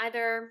sense to me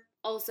either.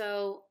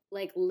 Also,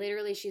 like,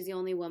 literally she's the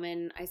only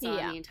woman I saw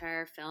in the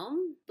entire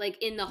film.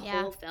 Like, in the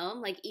whole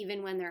film. Like,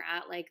 even when they're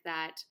at, like,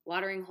 that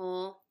watering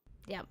hole.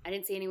 Yeah. I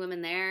didn't see any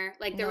women there.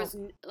 Like, I was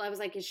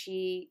like, is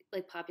she,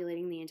 like,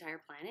 populating the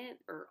entire planet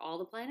or all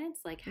the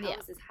planets? Like, how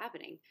is this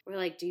happening? We're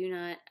like,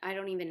 I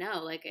don't even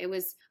know. Like, I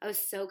was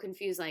so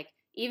confused. Like,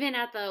 even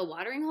at the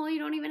watering hole, you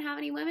don't even have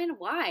any women?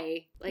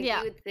 Why? Like, you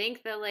would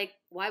think that, like,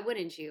 why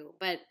wouldn't you?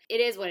 But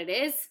it is what it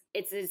is.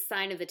 It's a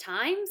sign of the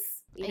times.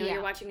 You know,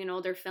 you're watching an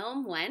older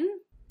film. When?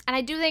 And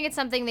I do think it's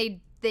something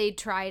they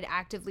tried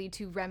actively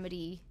to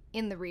remedy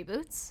in the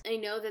reboots. I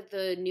know that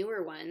the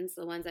newer ones,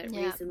 the ones that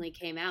recently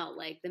came out,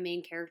 like, the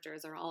main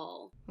characters are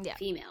all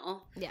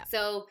female. Yeah.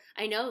 So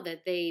I know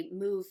that they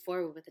move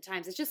forward with the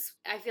times. It's just,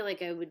 I feel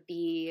like I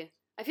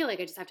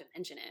just have to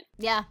mention it.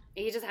 Yeah.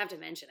 You just have to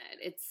mention it.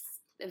 It's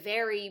a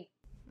very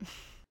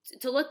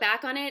to look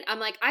back on it, I'm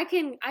like, I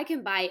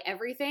can buy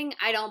everything.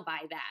 I don't buy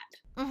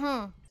that.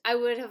 Mm-hmm. I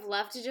would have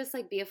loved to just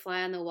like be a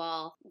fly on the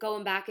wall,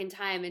 going back in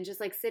time and just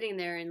like sitting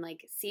there and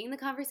like seeing the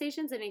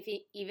conversations. And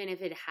even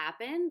if it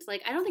happened,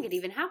 like I don't think it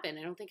even happened.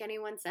 I don't think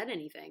anyone said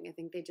anything. I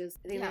think they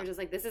were just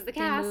like, this is the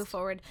cast. They move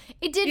forward.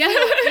 It did.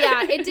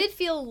 It did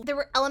feel there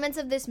were elements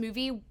of this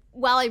movie.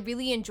 While I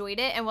really enjoyed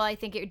it and while I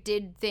think it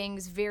did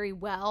things very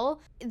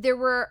well, there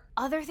were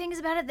other things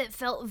about it that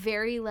felt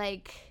very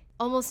like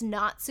almost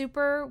not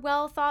super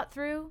well thought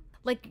through.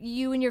 Like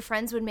you and your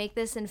friends would make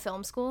this in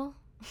film school.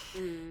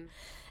 Mm.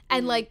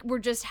 And, like, we're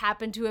just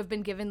happened to have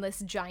been given this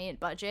giant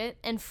budget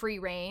and free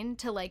reign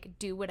to, like,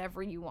 do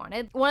whatever you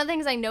wanted. One of the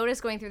things I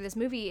noticed going through this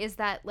movie is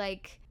that,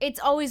 like, it's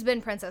always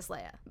been Princess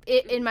Leia.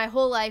 In my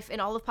whole life,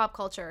 in all of pop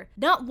culture,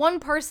 not one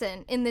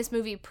person in this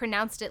movie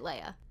pronounced it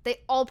Leia.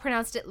 They all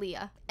pronounced it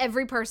Leah.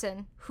 Every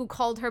person who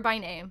called her by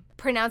name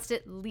pronounced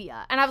it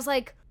Leah. And I was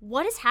like,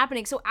 what is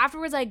happening? So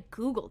afterwards I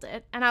Googled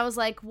it and I was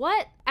like,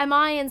 what? Am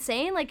I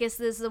insane? Like, is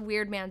this a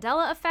weird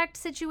Mandela effect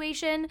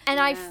situation? And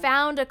I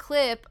found a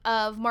clip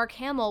of Mark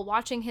Hamill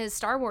watching his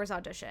Star Wars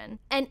audition.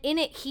 And in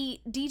it,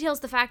 he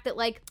details the fact that,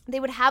 like, they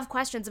would have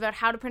questions about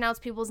how to pronounce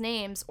people's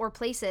names or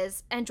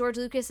places. And George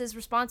Lucas's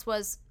response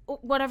was,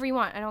 whatever you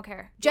want. I don't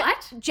care.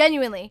 What?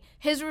 Genuinely.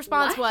 His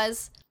response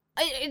was,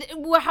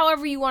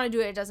 however you want to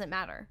do it, it doesn't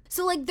matter.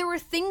 So, like, there were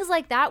things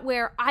like that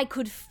where I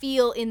could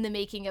feel in the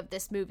making of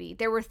this movie.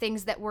 There were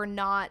things that were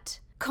not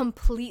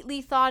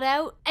completely thought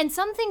out, and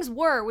some things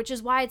were, which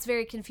is why it's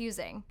very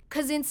confusing.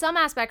 Because in some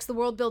aspects, the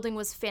world building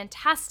was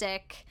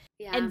fantastic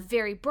and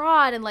very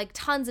broad, and, like,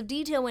 tons of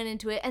detail went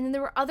into it. And then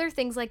there were other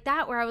things like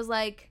that where I was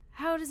like,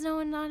 how does no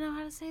one not know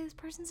how to say this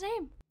person's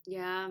name?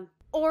 Yeah.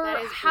 Or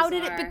how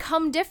did it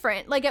become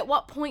different? Like, at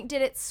what point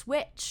did it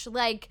switch?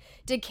 Like,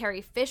 did Carrie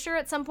Fisher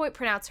at some point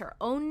pronounce her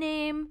own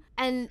name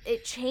and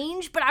it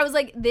changed? But I was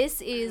like,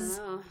 this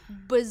is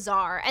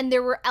bizarre. And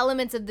there were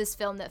elements of this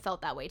film that felt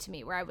that way to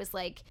me, where I was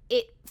like,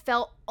 it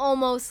felt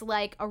almost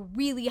like a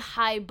really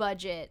high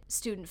budget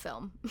student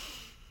film.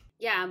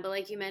 Yeah, but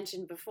like you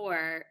mentioned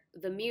before,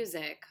 the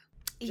music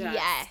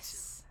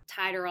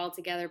tied her all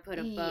together, put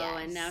a bow,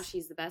 and now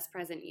she's the best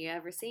present you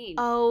ever seen.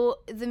 Oh,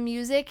 the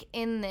music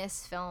in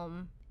this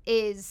film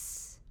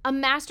is a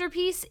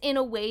masterpiece in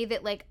a way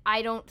that, like,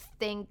 I don't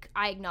think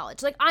I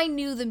acknowledge. Like, I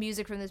knew the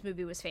music from this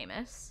movie was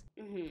famous.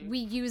 Mm-hmm. We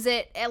use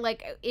it,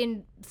 like,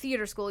 in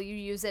theater school, you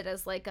use it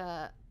as, like,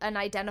 an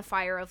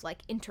identifier of, like,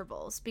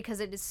 intervals, because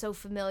it is so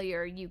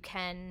familiar. You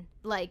can,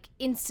 like,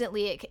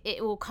 instantly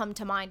it will come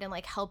to mind and,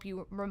 like, help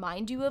you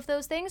remind you of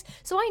those things.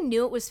 So I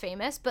knew it was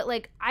famous, but,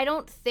 like, I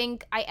don't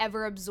think I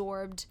ever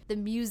absorbed the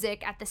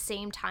music at the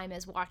same time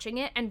as watching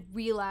it and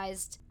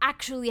realized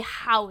actually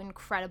how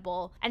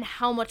incredible and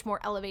how much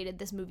more elevated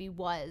this movie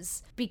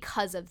was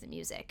because of the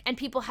music. And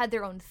people had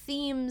their own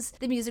themes.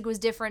 The music was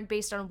different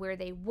based on where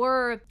they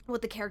were,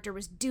 what the character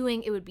was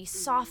doing. It would be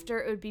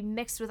softer, it would be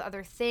mixed with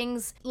other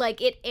things.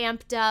 Like, it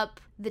amped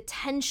up the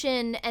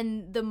tension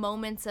and the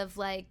moments of,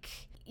 like,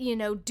 you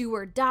know, do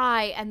or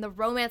die and the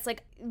romance.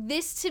 Like,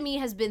 this to me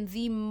has been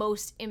the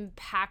most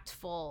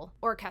impactful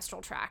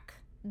orchestral track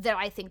that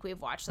I think we've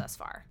watched thus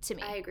far, to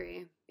me. I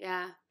agree.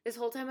 Yeah. This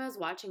whole time I was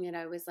watching it,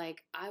 I was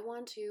like, I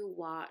want to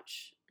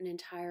watch an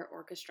entire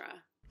orchestra.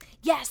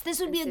 Yes, this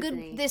would be a good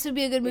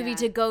movie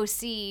to go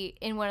see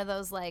in one of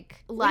those,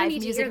 like, live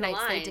music nights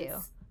they do.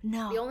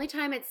 No. The only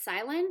time it's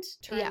silent,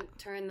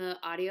 turn the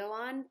audio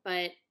on,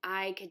 but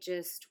I could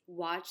just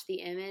watch the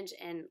image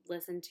and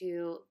listen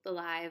to the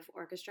live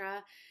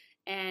orchestra,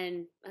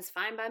 and that's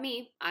fine by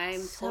me.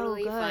 I'm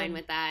totally fine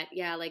with that.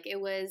 Yeah, like,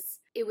 it was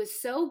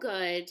so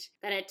good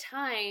that at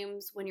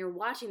times when you're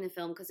watching the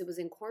film, because it was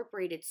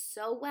incorporated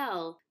so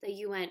well, that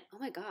you went, oh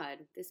my God,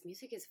 this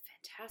music is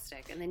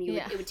fantastic. And then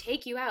it would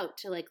take you out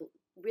to, like,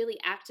 really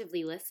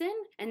actively listen,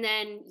 and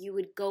then you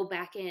would go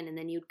back in, and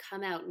then you'd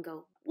come out and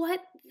go,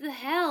 what the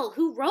hell?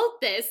 Who wrote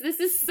this?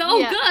 This is so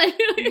good.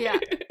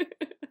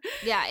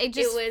 Yeah, it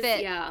just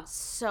fit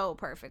so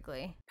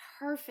perfectly.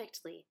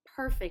 Perfectly.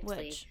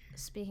 Which,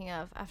 speaking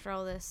of, after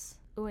all this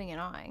oohing and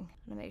awing,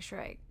 I'm going to make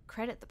sure I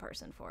credit the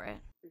person for it.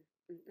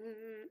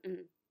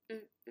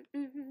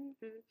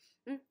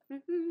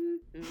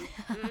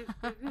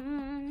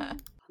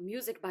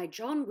 Music by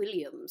John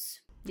Williams.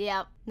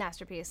 Yep,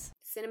 masterpiece.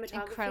 Cinematography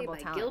incredible by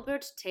talent.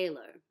 Gilbert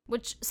Taylor.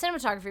 Which,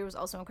 cinematography was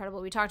also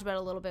incredible. We talked about it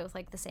a little bit with,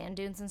 like, the sand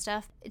dunes and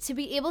stuff. To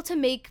be able to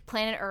make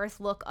planet Earth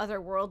look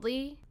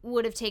otherworldly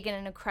would have taken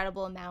an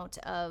incredible amount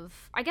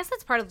of, I guess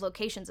that's part of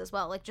locations as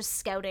well, like, just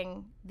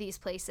scouting these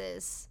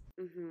places.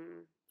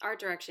 Mm-hmm. Art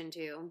direction,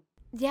 too.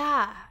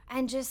 Yeah,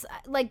 and just,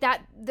 like,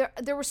 that,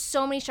 there were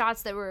so many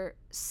shots that were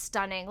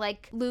stunning.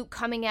 Like, Luke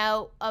coming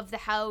out of the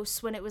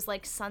house when it was,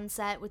 like,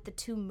 sunset with the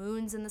two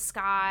moons in the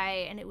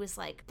sky, and it was,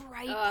 like,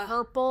 bright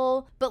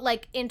purple, but,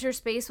 like,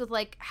 interspaced with,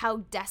 like,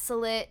 how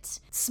desolate,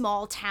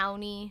 small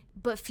towny,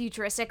 but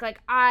futuristic. Like,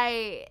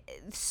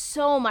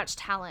 so much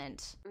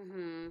talent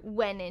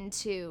went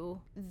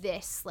into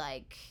this,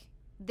 like,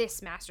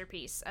 this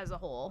masterpiece as a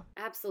whole.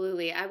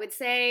 Absolutely. I would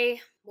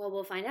say, well,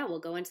 we'll find out. We'll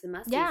go into the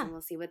musties Yeah. and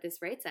we'll see what this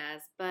rates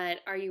as. But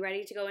are you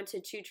ready to go into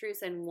 2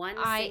 truths and 1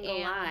 I single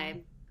am.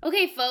 lie?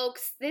 Okay,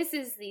 folks, this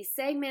is the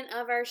segment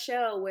of our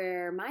show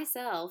where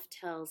myself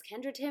tells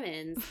Kendra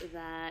Timmons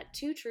that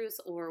 2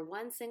 truths or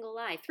 1 single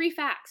lie. 3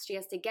 facts. She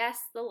has to guess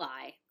the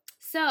lie.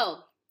 So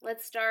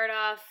let's start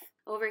off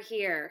over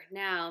here.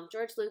 Now,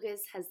 George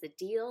Lucas has the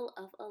deal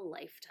of a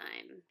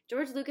lifetime.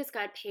 George Lucas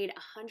got paid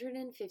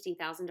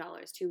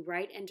 $150,000 to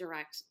write and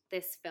direct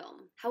this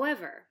film.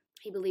 However,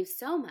 he believed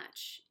so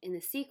much in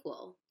the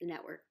sequel, the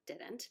network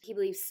didn't. He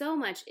believed so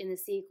much in the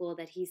sequel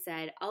that he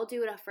said, I'll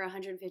do it for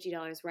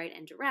 $150 write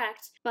and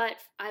direct, but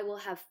I will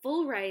have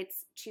full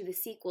rights to the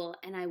sequel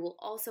and I will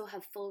also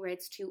have full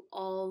rights to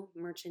all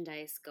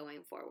merchandise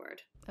going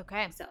forward.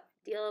 Okay. So,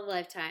 deal of a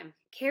lifetime.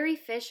 Carrie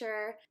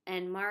Fisher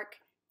and Mark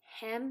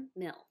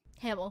Hamill.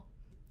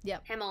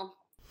 Yep. Hamill.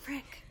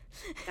 Frick.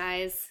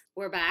 Guys,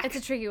 we're back. It's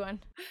a tricky one.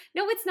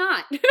 No, it's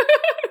not.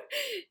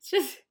 It's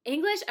just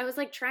English. I was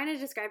like trying to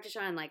describe to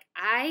Sean, like,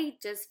 I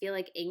just feel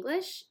like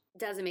English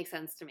doesn't make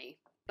sense to me.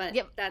 But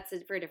that's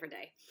it for a different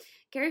day.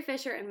 Carrie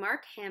Fisher and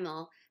Mark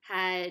Hamill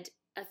had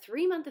a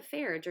 3-month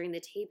affair during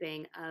the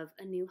taping of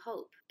A New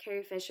Hope.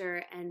 Carrie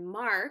Fisher and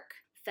Mark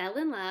fell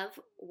in love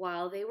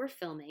while they were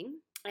filming.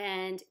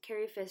 And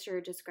Carrie Fisher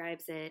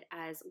describes it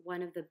as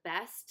one of the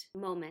best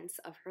moments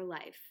of her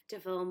life, to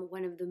film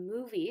one of the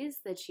movies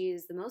that she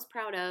is the most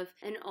proud of,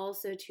 and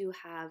also to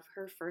have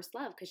her first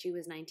love, because she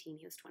was 19,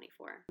 he was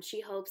 24.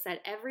 She hopes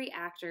that every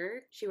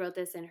actor, she wrote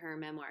this in her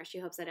memoir, she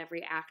hopes that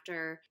every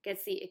actor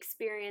gets the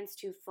experience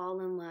to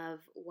fall in love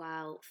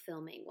while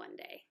filming one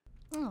day.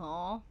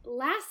 Aww.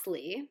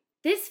 Lastly,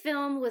 this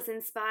film was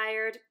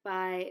inspired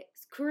by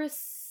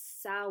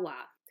Kurosawa,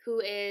 who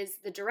is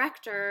the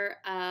director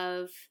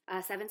of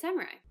Seven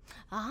Samurai.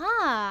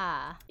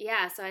 Ah.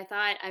 Yeah, so I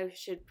thought I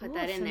should put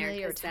that in there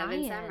because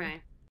Seven Samurai.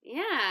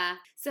 Yeah.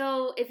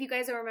 So if you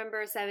guys don't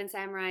remember, Seven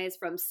Samurai is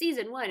from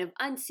season 1 of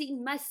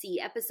Unseen Must See,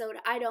 episode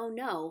I Don't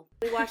Know.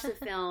 We watched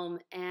the film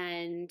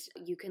and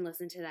you can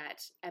listen to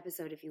that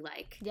episode if you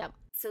like. Yep.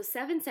 So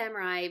Seven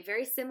Samurai,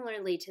 very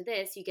similarly to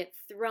this, you get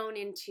thrown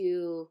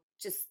into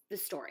just the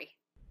story.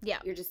 Yeah.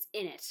 You're just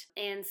in it.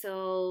 And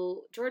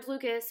so George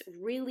Lucas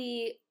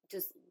really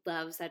just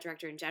loves that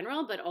director in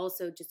general, but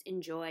also just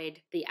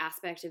enjoyed the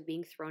aspect of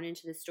being thrown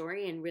into the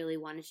story and really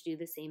wanted to do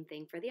the same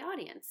thing for the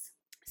audience.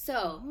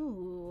 So,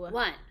 Ooh.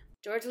 1,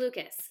 George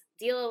Lucas,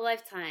 deal of a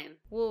lifetime.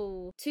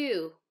 Whoa.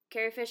 2,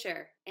 Carrie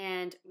Fisher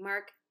and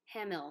Mark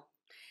Hamill.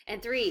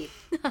 And 3,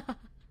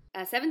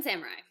 Seven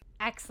Samurai.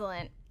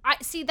 Excellent.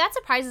 See, that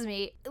surprises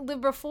me.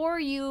 Before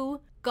you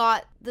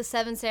got the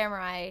Seven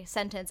Samurai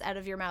sentence out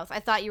of your mouth, I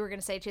thought you were going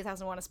to say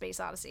 2001: A Space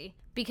Odyssey,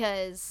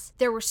 because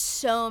there were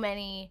so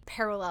many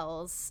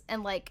parallels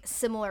and like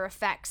similar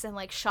effects and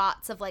like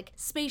shots of like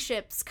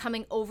spaceships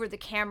coming over the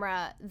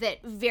camera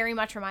that very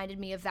much reminded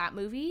me of that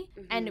movie.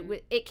 Mm-hmm.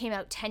 And it came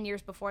out 10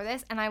 years before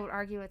this, and I would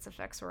argue its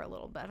effects were a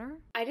little better.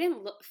 I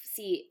didn't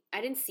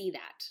see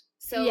that.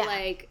 So,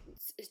 like,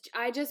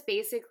 I just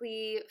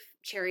basically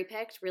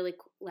cherry-picked really,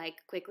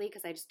 quickly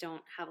because I just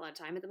don't have a lot of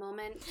time at the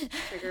moment.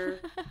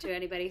 Trigger to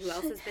anybody who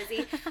else is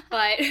busy.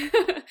 But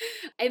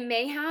it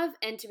may have,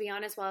 and to be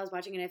honest, while I was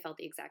watching it, I felt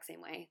the exact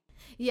same way.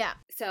 Yeah.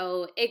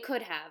 So, it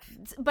could have.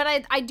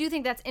 But I do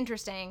think that's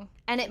interesting,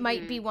 and it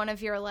might be one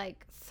of your,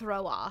 like,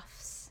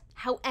 throw-offs.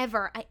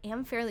 However, I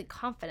am fairly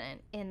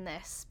confident in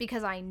this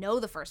because I know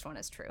the first one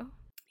is true.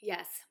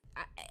 Yes.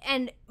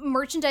 And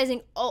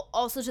merchandising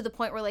also to the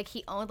point where, like,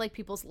 he owned, like,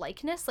 people's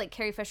likeness. Like,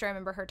 Carrie Fisher, I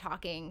remember her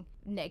talking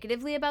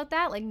negatively about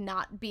that, like,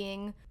 not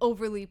being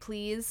overly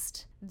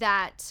pleased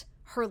that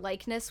her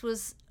likeness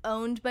was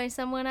owned by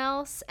someone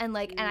else. And,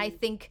 like, and I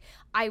think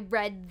I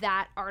read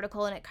that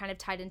article and it kind of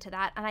tied into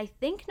that. And I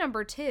think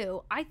number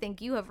 2, I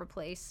think you have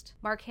replaced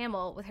Mark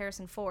Hamill with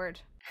Harrison Ford.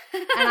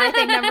 And I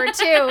think number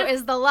 2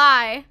 is the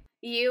lie.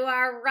 You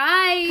are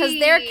right. Because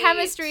their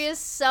chemistry is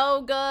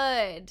so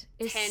good.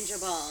 It's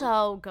tangible.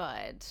 So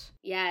good.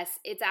 Yes,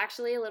 it's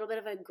actually a little bit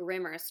of a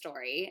grimmer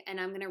story, and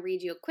I'm going to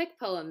read you a quick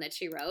poem that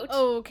she wrote.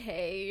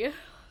 Okay.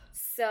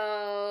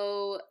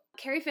 So,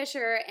 Carrie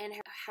Fisher and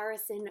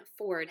Harrison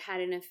Ford had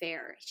an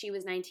affair. She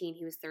was 19,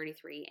 he was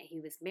 33, and he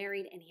was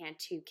married, and he had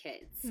 2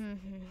 kids.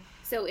 Mm-hmm.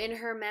 So, in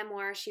her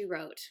memoir, she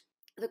wrote,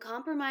 "The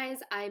compromise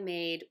I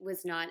made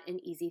was not an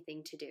easy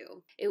thing to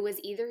do. It was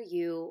either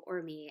you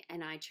or me,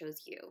 and I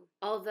chose you.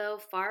 Although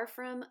far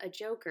from a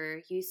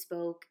joker, you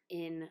spoke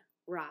in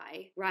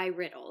rye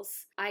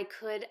riddles. I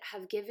could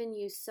have given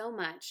you so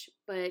much,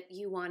 but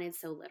you wanted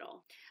so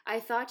little.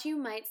 I thought you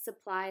might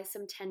supply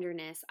some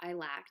tenderness I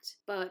lacked,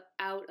 but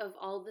out of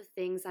all the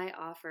things I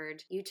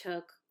offered, you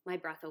took my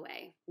breath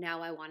away.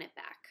 Now I want it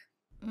back."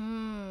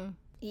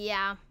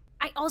 Yeah.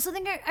 I also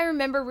think I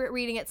remember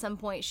reading at some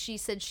point she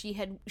said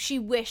she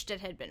wished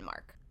it had been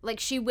Mark. Like,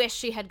 she wished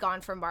she had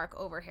gone for Mark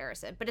over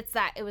Harrison. But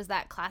it was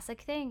that classic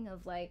thing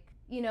of, like,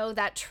 you know,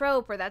 that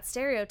trope or that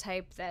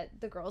stereotype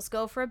that the girls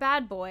go for a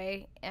bad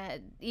boy,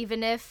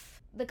 even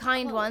if the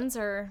kind ones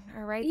are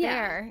right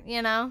there,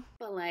 you know?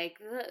 But, like,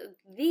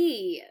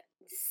 the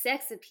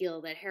sex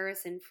appeal that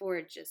Harrison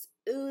Ford just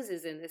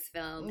oozes in this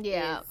film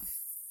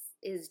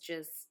is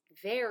just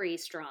very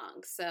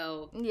strong.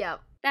 So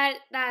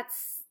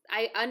that's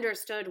I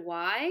understood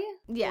why.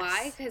 Yes.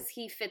 Why? Because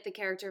he fit the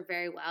character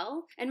very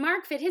well. And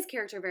Mark fit his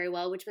character very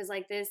well, which was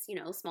like this,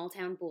 small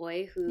town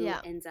boy who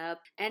ends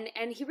up and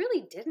he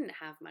really didn't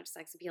have much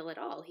sex appeal at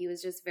all. He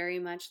was just very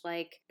much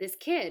like this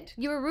kid.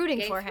 You were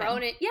rooting for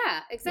him.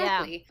 Yeah,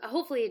 exactly. Yeah.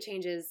 Hopefully it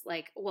changes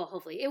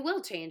hopefully it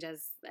will change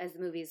as the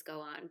movies go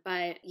on.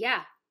 But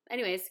yeah.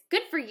 Anyways,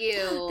 good for you.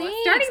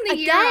 Thanks. Starting the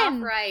year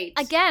off right.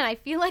 Again, I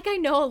feel like I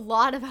know a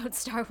lot about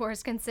Star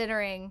Wars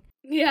considering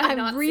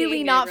I'm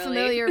really not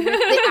familiar with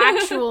the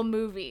actual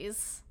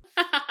movies.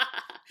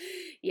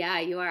 Yeah,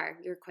 you are.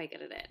 You're quite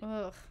good at it.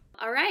 Ugh.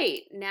 All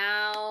right.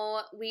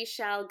 Now we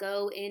shall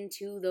go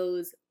into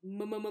those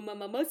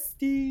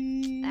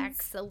musties.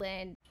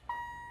 Excellent.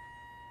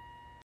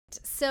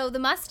 So the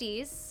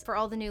musties, for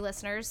all the new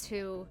listeners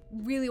who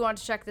really want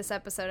to check this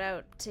episode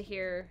out to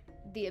hear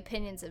the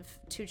opinions of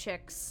two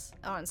chicks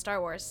on Star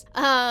Wars.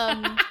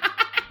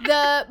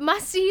 The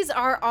musties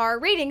are our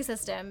rating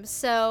system.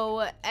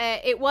 So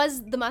it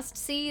was the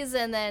must-sees,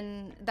 and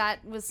then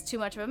that was too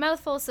much of a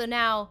mouthful. So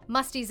now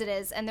musties it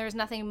is, and there's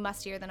nothing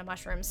mustier than a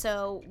mushroom.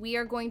 So we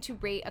are going to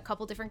rate a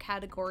couple different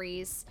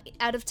categories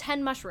out of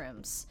 10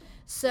 mushrooms.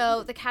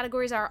 So the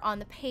categories are on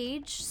the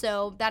page,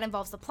 so that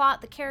involves the plot,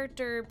 the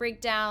character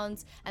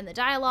breakdowns, and the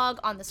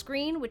dialogue on the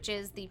screen, which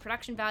is the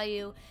production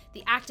value,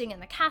 the acting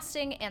and the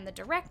casting, and the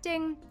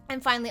directing,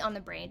 and finally on the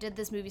brain. Did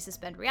this movie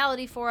suspend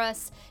reality for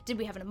us? Did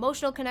we have an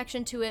emotional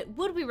connection to it?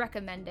 Would we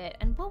recommend it?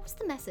 And what was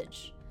the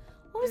message?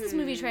 What was this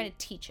movie trying to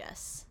teach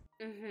us?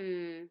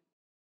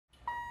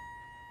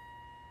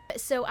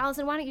 So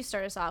Allison, why don't you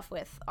start us off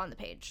with on the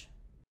page?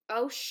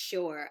 Oh,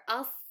 sure.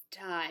 I'll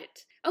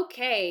start.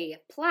 Okay,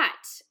 plot,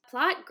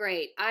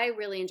 great. I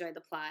really enjoyed the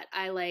plot.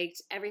 I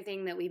liked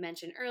everything that we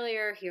mentioned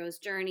earlier, hero's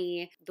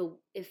journey.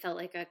 It felt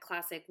like a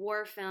classic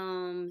war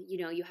film.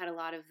 You had a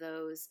lot of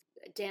those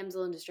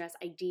damsel in distress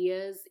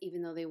ideas,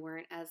 even though they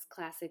weren't as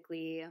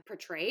classically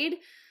portrayed.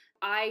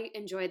 I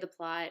enjoyed the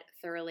plot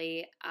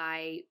thoroughly.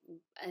 I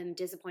am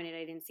disappointed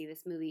I didn't see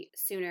this movie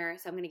sooner,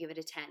 so I'm going to give it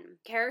a 10.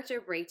 Character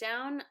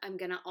breakdown, I'm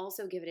going to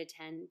also give it a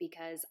 10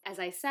 because, as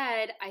I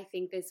said, I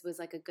think this was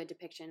like a good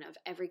depiction of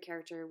every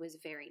character was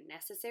very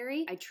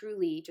necessary. I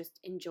truly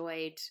just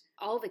enjoyed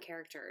all the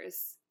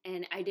characters,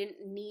 and I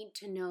didn't need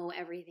to know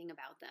everything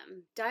about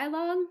them.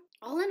 Dialogue,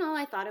 all in all,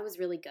 I thought it was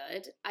really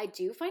good. I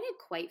do find it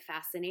quite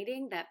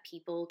fascinating that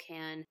people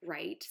can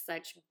write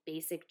such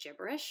basic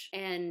gibberish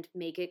and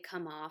make it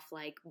come off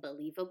like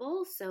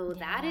believable. So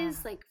that is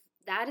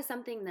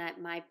something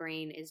that my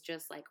brain is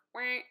just like.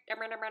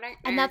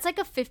 And that's like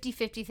a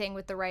 50-50 thing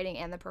with the writing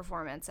and the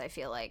performance, I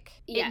feel like.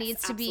 It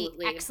needs to be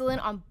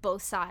excellent on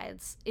both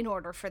sides in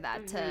order for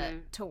that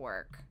to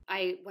work.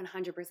 I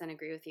 100%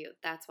 agree with you.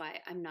 That's why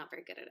I'm not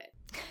very good at it.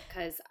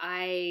 Because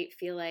I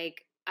feel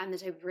like I'm the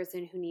type of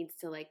person who needs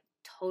to like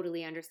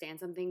totally understand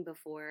something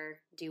before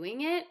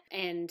doing it,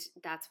 and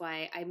that's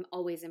why I'm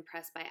always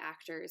impressed by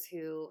actors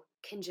who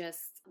can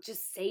just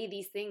say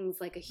these things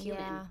like a human.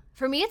 Yeah.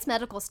 For me, it's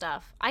medical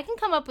stuff. I can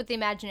come up with the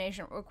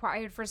imagination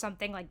required for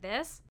something like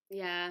this.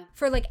 Yeah.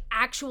 For like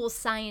actual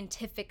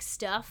scientific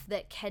stuff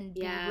that can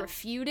be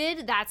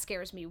refuted, that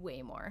scares me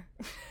way more.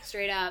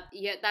 Straight up.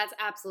 Yeah, that's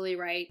absolutely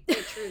right.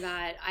 True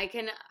that. I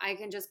can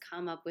just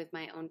come up with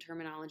my own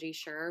terminology,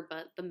 sure,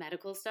 but the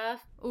medical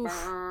stuff,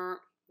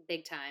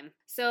 big time.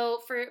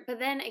 But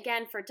then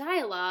again, for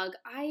dialogue,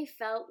 I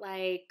felt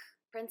like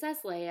Princess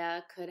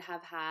Leia could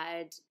have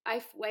had,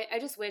 I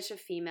just wish a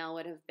female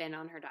would have been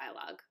on her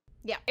dialogue.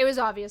 Yeah, it was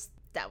obvious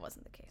that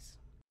wasn't the case.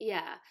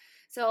 Yeah.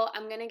 So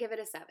I'm going to give it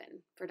a 7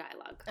 for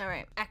dialogue. All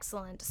right.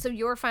 Excellent. So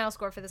your final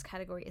score for this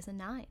category is a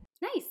 9.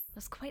 Nice.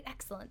 That's quite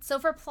excellent. So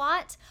for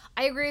plot,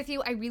 I agree with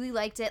you. I really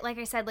liked it. Like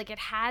I said, like it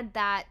had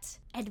that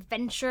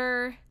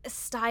adventure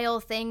style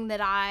thing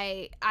that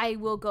I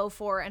will go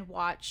for and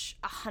watch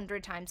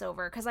 100 times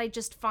over because I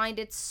just find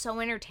it so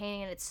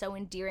entertaining and it's so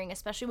endearing,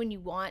 especially when you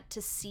want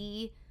to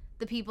see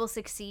the people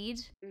succeed.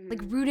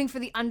 Like rooting for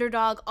the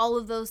underdog, all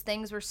of those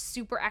things were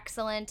super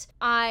excellent.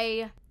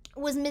 I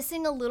was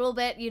missing a little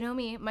bit, you know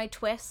me, my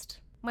twist,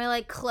 my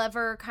like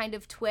clever kind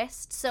of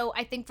twist. So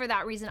I think for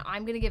that reason,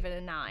 I'm going to give it a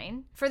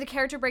 9. For the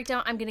character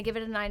breakdown, I'm going to give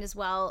it a 9 as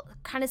well.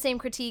 Kind of same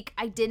critique.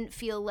 I didn't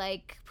feel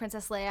like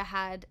Princess Leia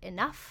had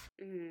enough.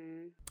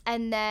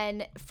 And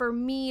then for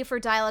me, for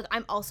dialogue,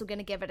 I'm also going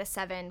to give it a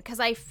 7 because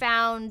I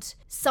found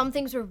some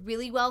things were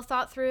really well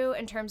thought through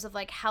in terms of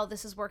like how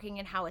this is working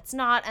and how it's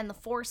not. And the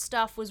Force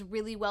stuff was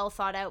really well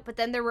thought out. But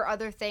then there were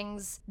other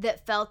things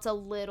that felt a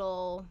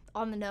little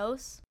on the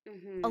nose,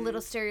 a little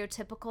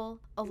stereotypical,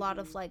 a lot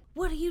of like,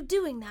 what are you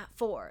doing that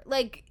for?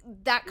 Like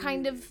that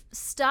kind of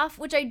stuff,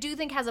 which I do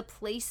think has a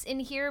place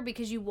in here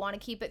because you want to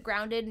keep it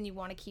grounded and you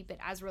want to keep it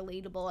as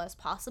relatable as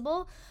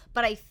possible.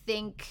 But I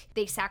think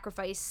they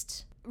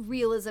sacrificed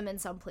realism in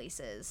some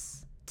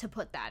places to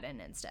put that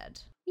in instead.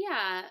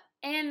 Yeah,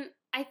 and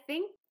I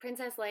think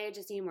Princess Leia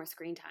just needed more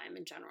screen time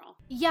in general.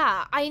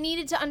 Yeah, I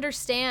needed to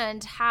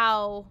understand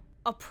how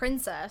a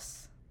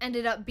princess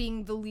ended up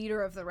being the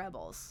leader of the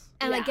rebels.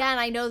 And Yeah. again,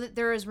 I know that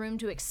there is room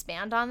to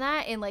expand on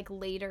that in like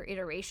later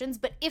iterations,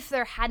 but if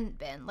there hadn't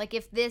been, like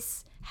if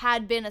this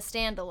had been a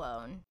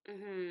standalone,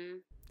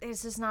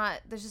 there's just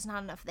not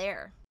enough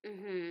there.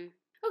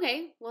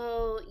 Okay,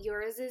 well,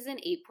 yours is an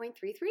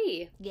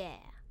 8.33. Yeah.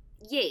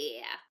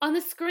 Yeah. On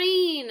the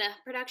screen,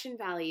 production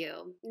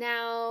value.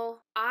 Now,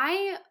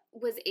 I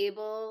was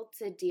able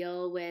to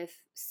deal with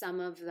some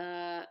of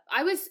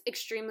I was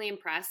extremely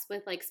impressed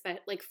with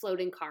like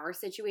floating car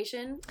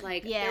situation.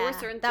 Like there were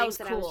certain things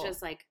that I was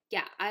just like,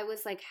 yeah, I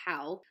was like,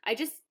 how? I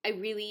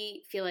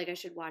really feel like I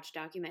should watch a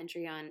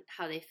documentary on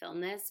how they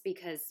filmed this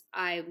because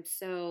I'm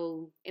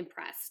so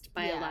impressed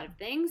by a lot of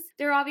things.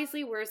 There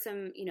obviously were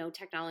some,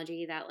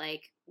 technology that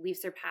like we've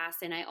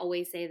surpassed, and I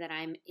always say that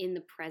I'm in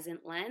the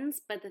present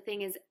lens, but the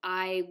thing is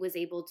I was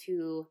able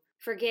to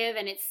forgive,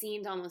 and it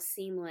seemed almost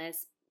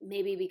seamless,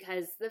 maybe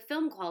because the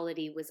film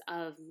quality was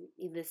of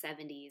the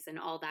 70s and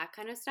all that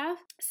kind of stuff.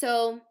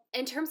 So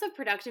in terms of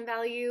production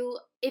value,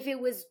 if it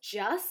was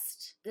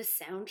just the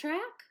soundtrack,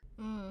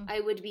 I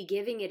would be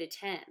giving it a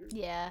 10.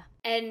 Yeah.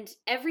 And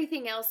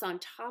everything else on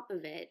top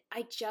of it,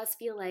 I just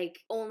feel like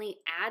only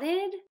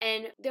added.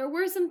 And there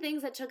were some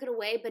things that took it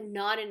away, but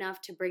not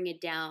enough to bring it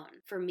down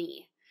for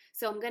me.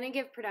 So I'm going to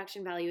give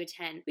production value a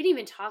 10. We didn't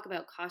even talk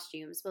about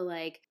costumes, but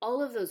like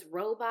all of those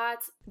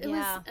robots, it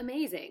was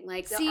amazing.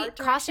 Like the art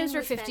costumes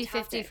were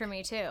 50-50 for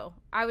me too.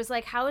 I was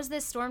like, how is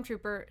this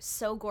stormtrooper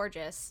so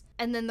gorgeous?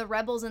 And then the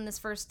rebels in this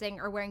first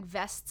thing are wearing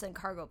vests and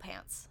cargo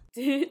pants.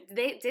 Didn't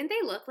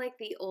they look like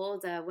the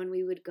old when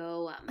we would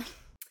go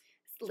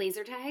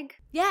laser tag?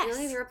 Yes.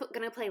 Really? They were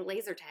going to play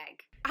laser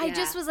tag. I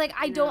just was like,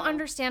 I don't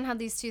understand how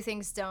these two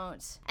things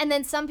don't. And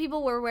then some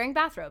people were wearing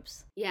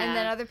bathrobes. Yeah. And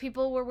then other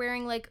people were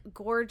wearing like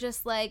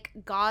gorgeous, like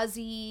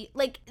gauzy,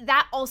 like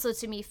that also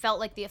to me felt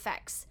like the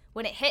effects.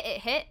 When it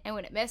hit, and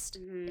when it missed,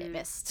 it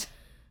missed.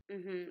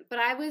 But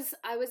I was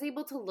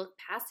able to look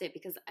past it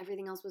because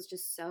everything else was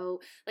just so,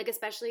 like,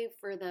 especially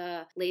for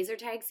the laser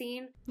tag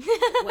scene.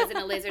 It wasn't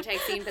a laser tag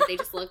scene, but they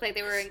just looked like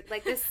they were,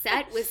 like, the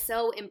set was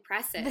so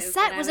impressive. The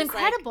set was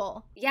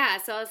incredible. Like, yeah,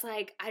 so I was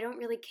like, I don't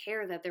really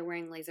care that they're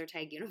wearing laser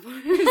tag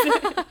uniforms.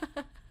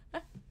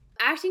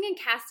 Acting and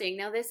casting.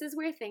 Now, this is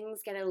where things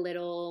get a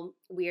little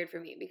weird for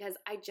me because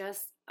I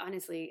just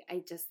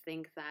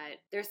think that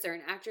there's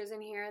certain actors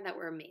in here that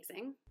were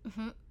amazing.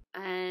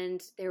 And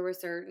there were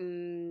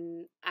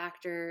certain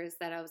actors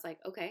that I was like,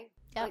 okay,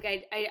 like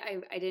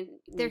I didn't.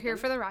 They're here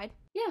for the ride.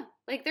 Yeah,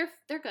 like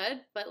they're good,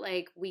 but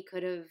like we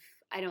could have.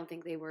 I don't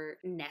think they were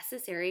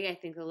necessary. I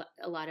think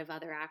a lot of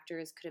other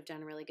actors could have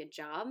done a really good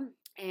job,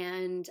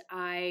 and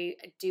I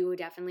do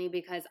definitely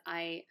because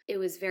it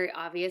was very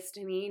obvious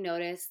to me.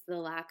 Notice the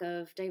lack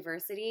of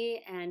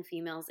diversity and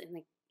females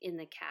in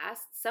the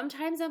cast.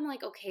 Sometimes I'm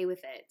like okay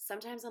with it.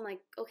 Sometimes I'm like,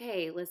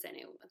 okay, listen,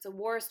 it's a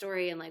war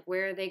story and like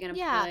where are they gonna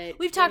put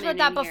we've talked about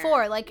that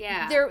before. Here? Like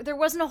there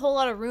wasn't a whole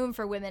lot of room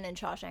for women in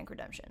Shawshank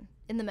Redemption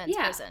in the men's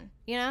prison,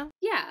 you know?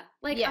 Yeah.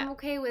 Like I'm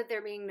okay with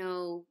there being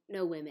no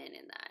women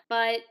in that.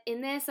 But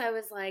in this I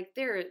was like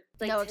there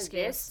like no to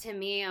excuse. This to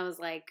me I was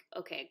like,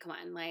 okay, come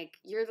on, like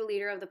you're the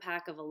leader of the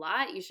pack of a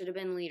lot. You should have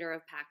been leader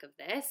of pack of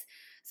this.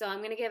 So I'm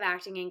going to give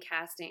acting and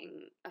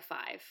casting a 5.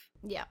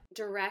 Yeah.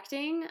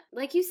 Directing,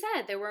 like you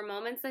said, there were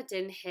moments that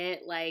didn't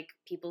hit, like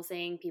people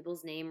saying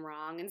people's name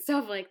wrong and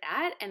stuff like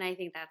that. And I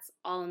think that's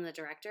all in the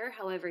director.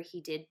 However,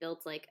 he did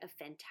build like a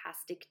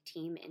fantastic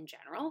team in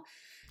general.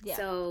 Yeah.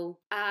 So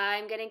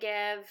I'm going to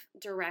give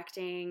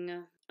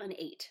directing an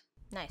 8.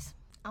 Nice.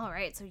 All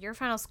right. So your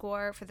final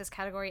score for this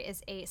category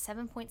is a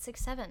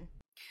 7.67.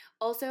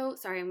 Also,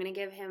 sorry, I'm going to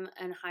give him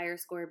a higher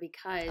score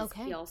because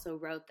he also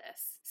wrote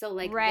this. So,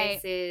 like,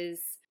 this is,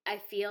 I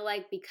feel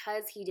like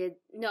because he did,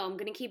 no, I'm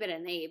going to keep it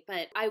an 8,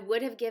 but I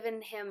would have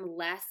given him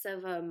less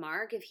of a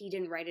mark if he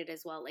didn't write it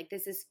as well. Like,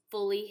 this is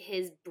fully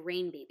his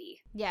brain baby.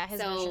 Yeah,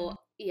 his vision.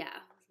 Yeah,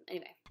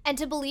 anyway. And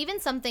to believe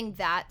in something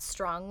that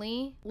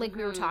strongly, like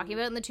we were talking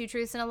about in The Two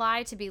Truths and a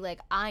Lie, to be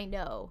like, I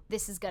know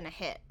this is going to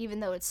hit,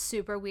 even though it's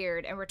super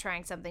weird and we're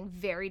trying something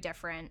very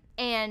different.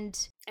 And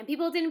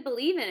people didn't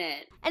believe in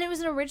it. And it was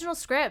an original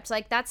script.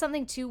 Like, that's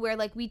something, too, where,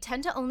 like, we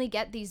tend to only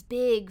get these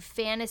big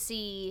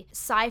fantasy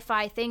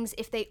sci-fi things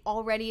if they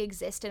already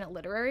exist in a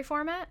literary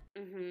format.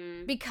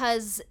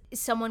 Because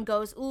someone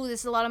goes, ooh,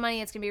 this is a lot of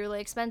money, it's going to be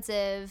really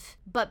expensive.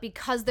 But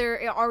because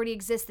there already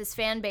exists this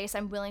fan base,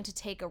 I'm willing to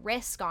take a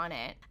risk on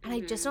it. And I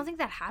just don't think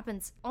that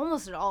happens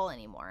almost at all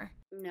anymore.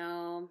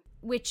 No.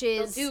 Which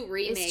is, they'll do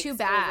remakes is too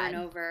bad. Over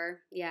and over.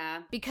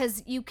 Yeah.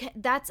 Because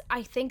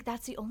I think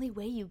that's the only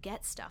way you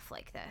get stuff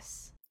like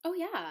this. Oh,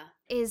 yeah.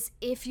 Is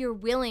if you're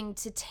willing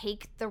to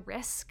take the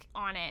risk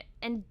on it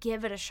and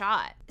give it a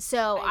shot.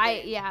 So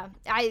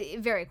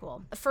very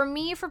cool. For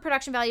me, for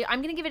production value,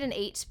 I'm going to give it an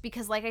 8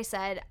 because like I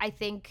said, I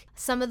think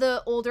some of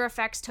the older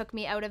effects took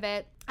me out of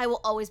it. I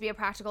will always be a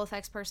practical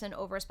effects person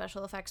over a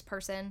special effects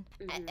person.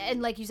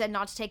 And like you said,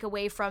 not to take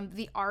away from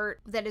the art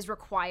that is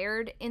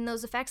required in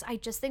those effects. I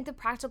just think the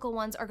practical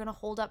ones are going to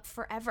hold up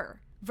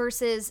forever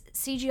versus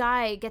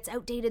CGI gets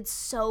outdated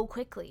so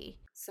quickly.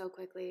 so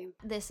quickly.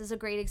 This is a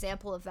great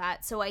example of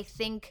that. So I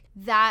think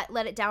that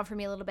let it down for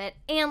me a little bit.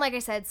 And like I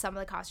said, some of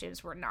the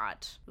costumes were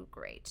not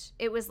great.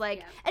 It was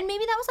like, and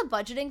maybe that was a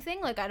budgeting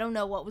thing. Like, I don't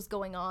know what was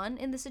going on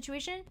in the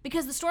situation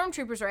because the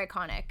stormtroopers are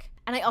iconic.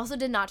 And I also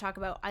did not talk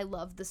about, I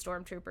love the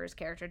stormtroopers'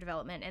 character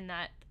development and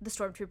that the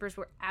stormtroopers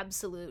were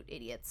absolute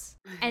idiots.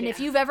 And if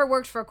you've ever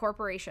worked for a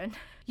corporation,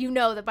 you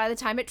know that by the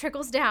time it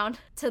trickles down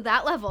to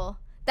that level,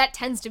 that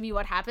tends to be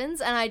what happens.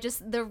 And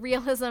the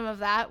realism of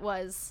that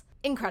was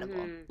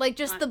incredible. Like,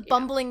 just the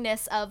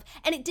bumblingness of,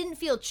 and it didn't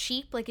feel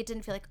cheap. Like, it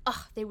didn't feel like,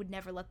 oh, they would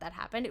never let that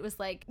happen. It was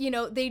like, you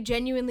know, they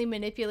genuinely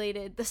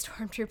manipulated the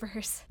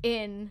stormtroopers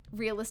in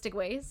realistic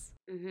ways.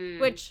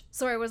 Which,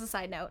 sorry, was a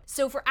side note.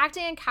 So for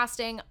acting and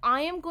casting,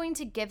 I am going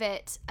to give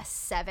it a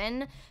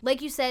 7.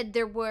 Like you said,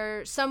 there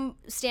were some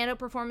standout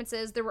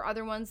performances. There were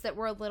other ones that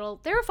were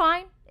they were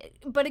fine.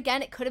 But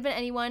again, it could have been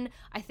anyone.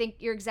 I think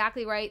you're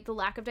exactly right. The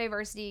lack of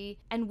diversity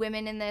and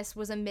women in this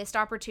was a missed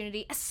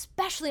opportunity,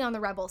 especially on the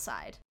rebel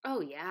side. Oh,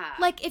 yeah.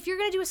 Like, if you're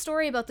going to do a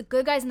story about the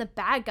good guys and the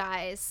bad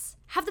guys,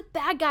 have the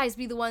bad guys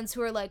be the ones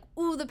who are like,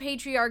 ooh, the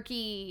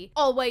patriarchy,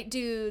 all white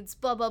dudes,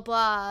 blah, blah,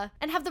 blah.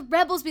 And have the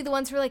rebels be the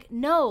ones who are like,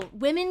 no,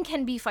 women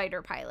can be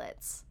fighter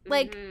pilots.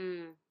 Like,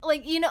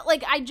 you know,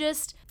 like,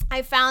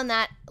 I found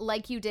that,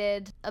 like you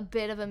did, a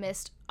bit of a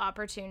missed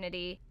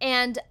opportunity.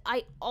 And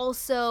I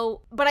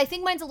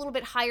think mine's a little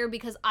bit higher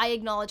because I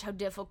acknowledge how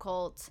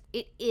difficult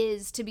it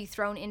is to be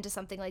thrown into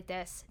something like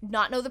this,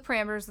 not know the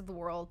parameters of the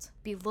world,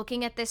 be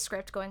looking at this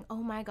script going, oh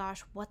my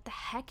gosh, what the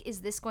heck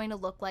is this going to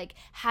look like?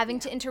 Having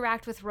to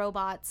interact with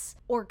robots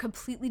or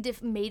completely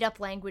made up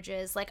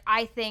languages. Like,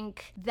 I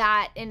think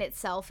that in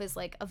itself is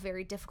like a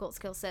very difficult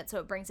skill set, so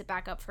it brings it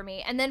back up for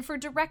me. And then for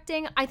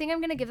directing, I think I'm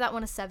going to give that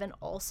one a 7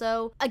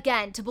 also.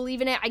 Again, to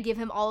believe in it, I give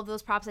him all of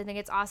those props. I think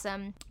it's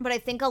awesome. But I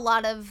think a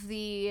lot of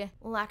the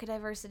lack of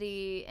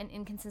diversity and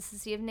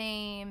inconsistency of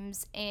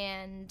names,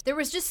 and there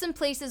was just some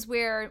places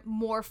where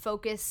more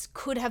focus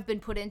could have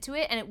been put into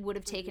it and it would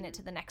have taken it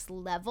to the next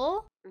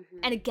level.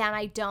 And again,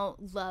 I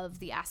don't love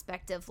the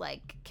aspect of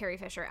like Carrie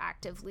Fisher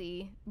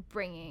actively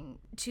bringing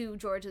to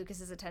George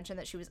Lucas's attention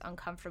that she was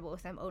uncomfortable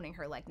with him owning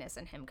her likeness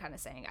and him kind of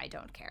saying, I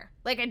don't care.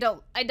 Like, I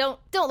don't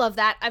love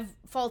that. I've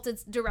faulted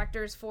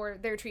directors for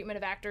their treatment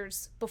of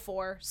actors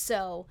before,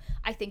 so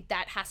I think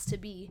that has to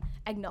be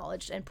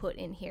acknowledged and put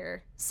in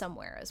here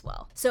somewhere as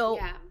well. So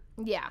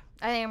yeah,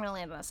 I think I'm gonna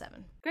land on a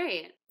 7.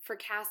 Great. For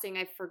casting,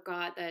 I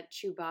forgot that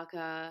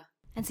Chewbacca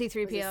and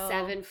C-3PO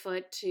was a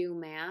 7'2"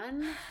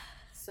 man.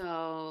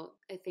 So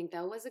I think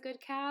that was a good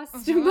cast,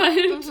 but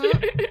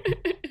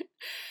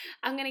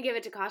I'm going to give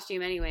it to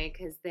costume anyway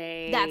because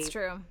That's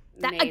true.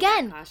 That,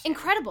 again,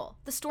 incredible.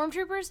 The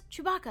Stormtroopers,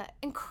 Chewbacca,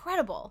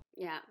 incredible.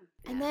 Yeah.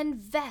 And then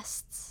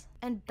vests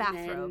and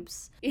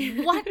bathrobes.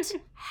 What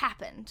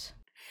happened?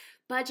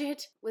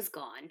 Budget was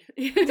gone.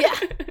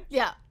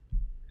 Yeah.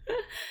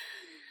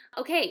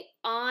 Okay,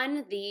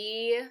 on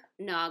the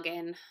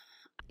noggin.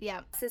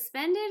 Yeah.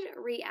 Suspended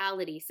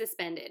reality,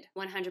 100%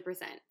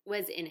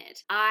 was in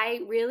it.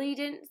 I really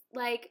didn't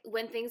like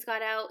when things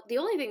got out. The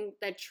only thing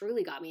that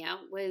truly got me out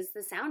was the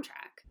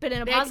soundtrack. But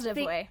in a positive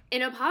way.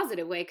 In a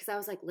positive way, because I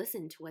was like,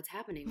 listen to what's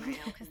happening right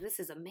now, because this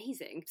is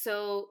amazing.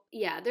 So,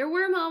 yeah, there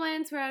were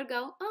moments where I would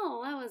go,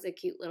 oh, that was a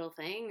cute little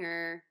thing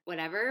or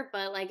whatever.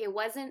 But, like, it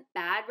wasn't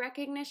bad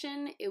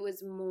recognition. It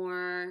was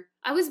more...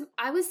 I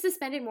was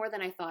suspended more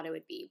than I thought it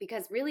would be,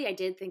 because really I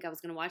did think I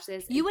was going to watch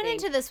this. You went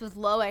into this with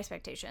low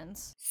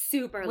expectations.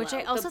 Super low. Which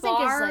I also the think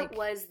bar is like...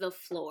 was the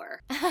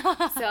floor.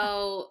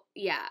 So,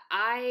 yeah,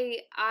 I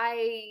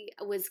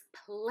was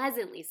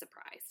pleasantly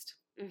surprised.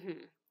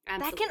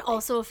 That can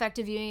also affect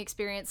a viewing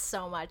experience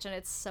so much, and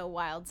it's so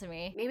wild to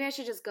me. Maybe I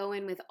should just go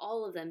in with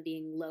all of them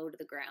being low to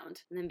the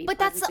ground and then be. But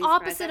that's the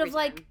opposite of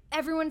like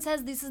everyone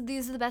says these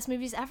are the best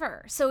movies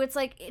ever. So it's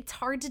like it's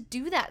hard to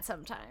do that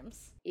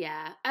sometimes.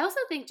 Yeah. I also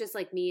think just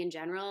like me in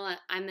general,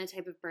 I'm the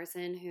type of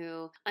person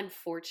who,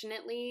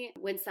 unfortunately,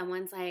 when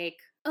someone's like,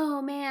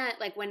 oh man,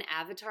 like when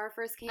Avatar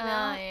first came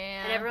out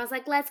and everyone's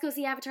like, let's go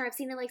see Avatar. I've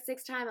seen it like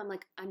 6 times. I'm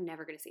like, I'm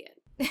never going to see it.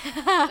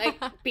 Like,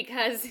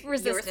 because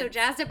you're so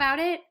jazzed about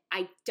it,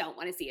 I don't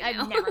want to see it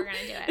now. I'm never going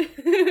to do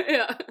it.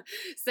 Yeah.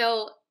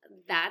 So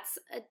that's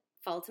a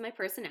fault to my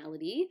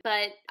personality,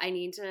 but I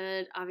need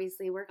to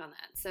obviously work on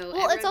that. So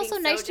well, it's also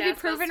nice to be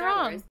proven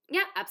wrong.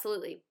 Yeah,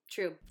 absolutely.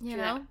 True. You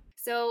know?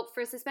 So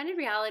for suspended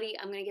reality,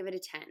 I'm going to give it a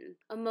 10.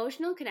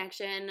 Emotional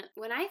connection.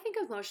 When I think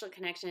of emotional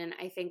connection,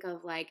 I think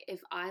of like, if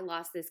I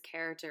lost this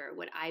character,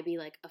 would I be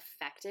like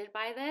affected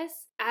by this?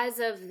 As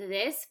of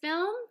this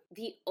film,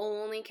 the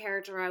only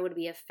character I would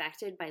be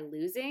affected by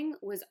losing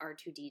was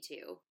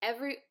R2-D2.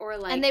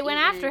 And they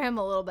went after him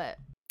a little bit.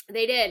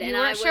 They did. You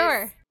weren't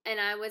sure. And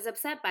I was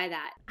upset by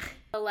that.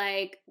 But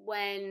like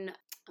when,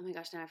 oh my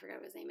gosh, now I forgot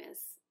what his name is.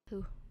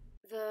 Who?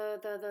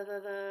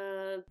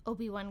 The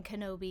Obi-Wan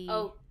Kenobi.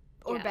 Oh.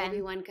 Or Ben.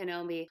 Obi-Wan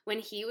Kenobi. When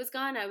he was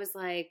gone, I was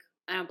like,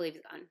 I don't believe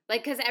he's gone.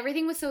 Like, because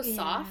everything was so Yeah.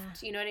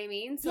 soft, you know what I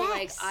mean? So,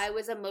 like, Yes. I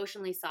was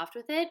emotionally soft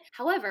with it.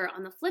 However,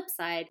 on the flip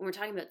side, when we're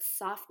talking about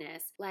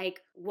softness,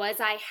 like, was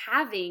I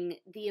having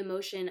the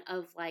emotion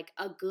of, like,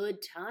 a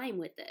good time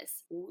with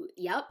this?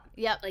 Yep.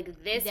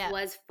 Like, this Yep.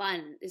 was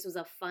fun. This was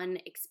a fun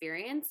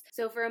experience.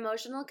 So, for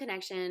emotional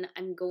connection,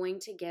 I'm going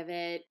to give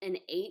it an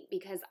 8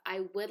 because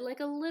I would like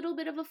a little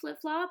bit of a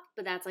flip-flop,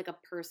 but that's like a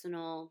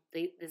personal,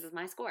 this is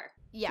my score.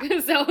 Yeah.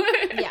 So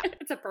Yeah.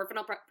 it's a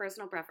personal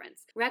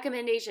preference.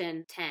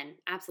 Recommendation 10,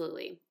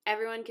 absolutely.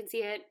 Everyone can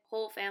see it.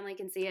 Whole family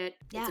can see it.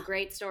 Yeah. It's a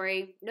great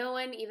story. No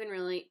one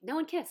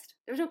kissed.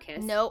 There was no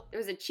kiss. Nope. There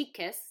was a cheek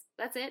kiss.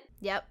 That's it.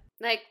 Yep.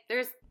 Like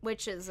there's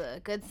Which is a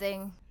good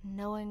thing,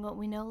 knowing what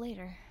we know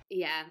later.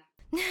 yeah.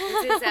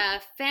 This is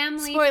a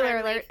family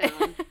Spoiler friendly alert.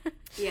 film.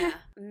 Yeah.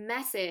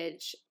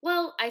 Message.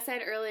 Well, I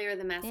said earlier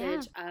the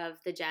message of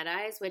the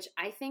Jedis, which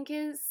I think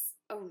is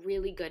a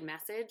really good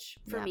message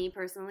for Yep. me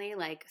personally,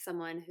 like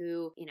someone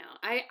who, you know,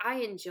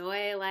 I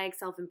enjoy like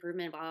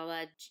self-improvement, blah, blah,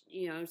 blah,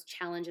 you know,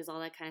 challenges,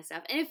 all that kind of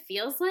stuff. And it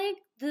feels like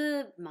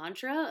the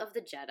mantra of the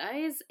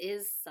Jedis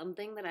is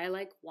something that I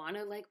like want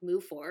to like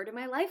move forward in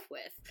my life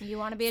with. You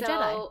want to be a Jedi.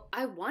 So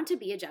I want to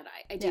be a Jedi.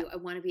 I do. Yeah. I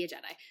want to be a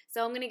Jedi.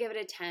 So I'm going to give it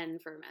a 10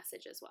 for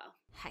message as well.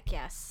 Heck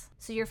yes.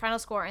 So your final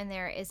score in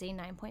there is a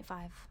 9.5.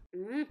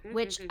 Mm-hmm,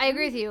 Which I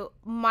agree with you.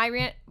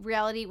 My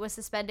reality was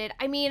suspended.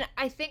 I mean,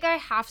 I think I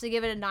have to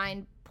give it a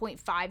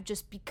 9.5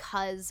 just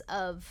because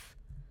of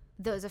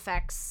those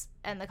effects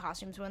and the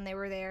costumes when they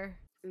were there.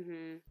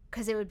 Mm-hmm.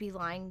 Because it would be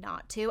lying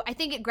not to. I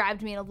think it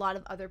grabbed me in a lot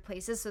of other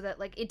places so that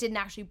like it didn't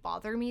actually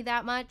bother me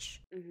that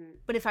much. Mm-hmm.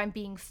 But if I'm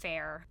being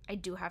fair, I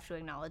do have to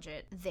acknowledge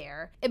it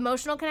there.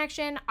 Emotional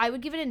connection, I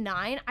would give it a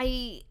 9.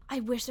 I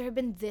wish there had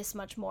been this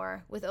much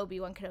more with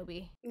Obi-Wan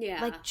Kenobi.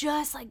 Yeah. Like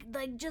just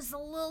a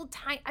little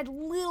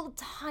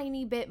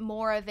tiny bit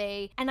more of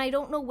a, and I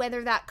don't know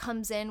whether that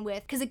comes in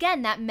with, because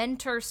again, that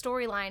mentor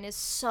storyline is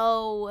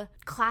so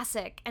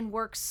classic and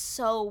works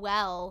so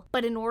well.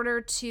 But in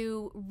order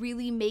to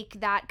really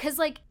make that, because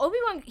like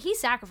Obi-Wan, he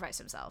sacrificed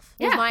himself.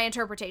 Was Yeah. my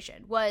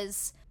interpretation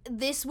was,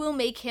 this will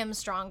make him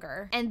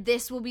stronger and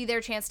this will be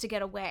their chance to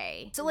get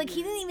away. So like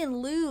he didn't even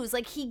lose,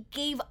 like he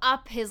gave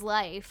up his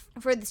life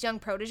for this young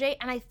protege,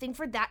 and I think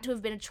for that to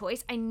have been a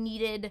choice, I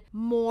needed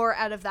more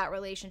out of that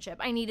relationship.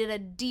 I needed a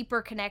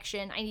deeper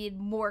connection. I needed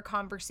more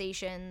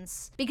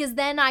conversations, because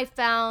then I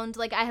found,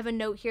 like, I have a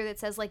note here that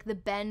says like the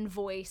Ben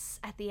voice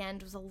at the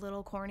end was a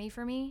little corny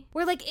for me,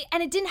 where like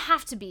and it didn't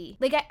have to be,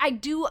 like I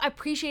do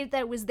appreciate that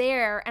it was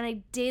there and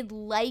I did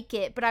like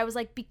it, but I was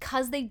like,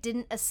 because they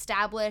didn't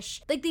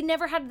establish, like they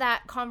never had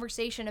that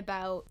conversation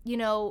about, you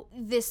know,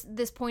 this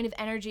point of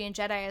energy in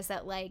Jedi is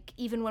that like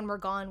even when we're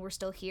gone we're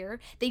still here.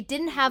 They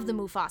didn't have the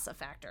Mufasa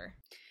factor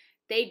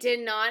They did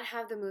not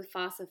have the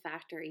Mufasa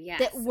factor, yes.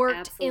 that worked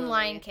absolutely. in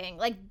Lion King.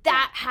 Like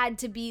that had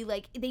to be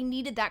like, they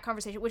needed that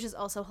conversation, which is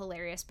also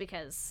hilarious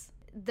because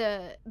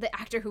the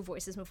actor who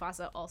voices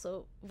Mufasa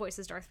also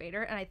voices Darth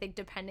Vader, and I think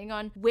depending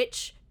on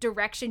which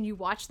direction you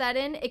watch that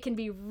in, it can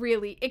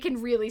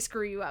really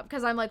screw you up,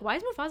 because I'm like, why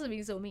is Mufasa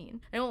being so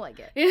mean? I don't like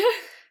it. Yeah.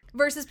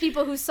 Versus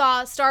people who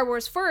saw Star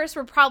Wars first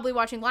were probably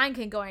watching Lion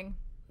King going,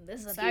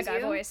 this is a bad Excuse guy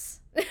you? voice.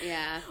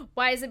 Yeah.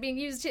 Why is it being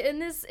used in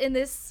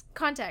this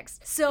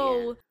context?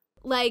 So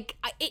like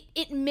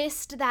it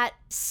missed that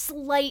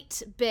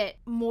slight bit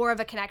more of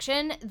a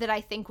connection that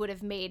I think would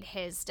have made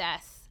his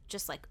death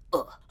just like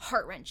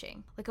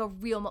heart-wrenching, like a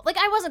real like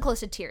I wasn't close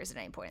to tears at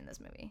any point in this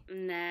movie,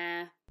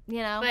 Nah.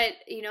 you know. But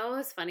you know what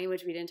was funny,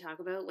 which we didn't talk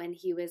about, when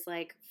he was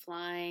like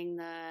flying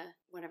the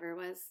whatever it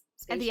was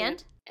At the spaceship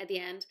end? at the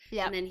end,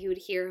 Yeah. and then he would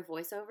hear a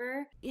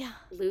voiceover. Yeah.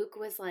 Luke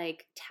was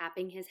like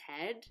tapping his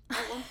head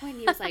at one point.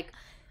 He was like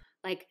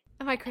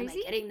Am I am crazy?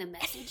 I getting the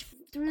message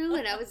through?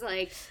 And I was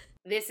like,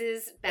 this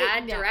is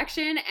bad yeah.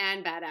 direction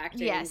and bad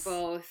acting. Yes.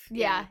 Both.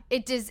 Yeah,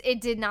 it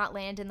did not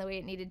land in the way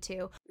it needed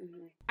to.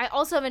 Mhm. I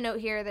also have a note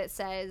here that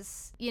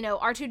says, you know,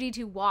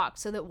 R2-D2 walked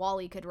so that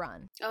Wally could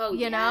run. Oh,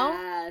 You know?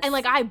 yes. And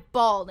like I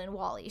bawled in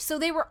Wally. So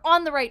they were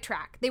on the right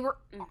track. They were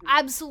Mhm.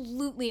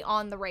 absolutely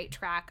on the right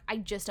track. I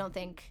just don't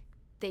think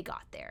they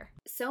got there.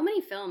 So many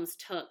films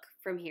took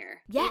from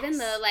here. Yes. Even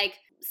the like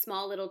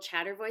small little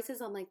chatter voices.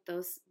 I'm like,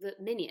 the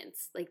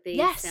Minions. Like they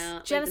Yes.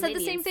 sound. Jenna like said the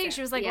Minions same thing. sound-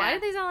 She was like, why do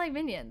they sound like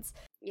Minions?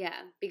 Yeah,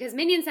 because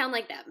Minions sound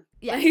like them.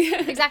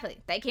 Yes,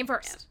 exactly. They came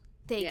first.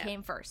 Yeah. They Yeah.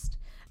 came first.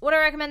 Would I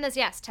recommend this?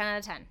 Yes, 10 out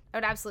of 10. I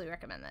would absolutely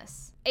recommend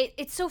this.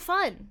 It's so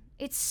fun.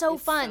 It's so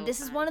It's fun. so This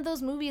is fun. one of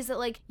those movies that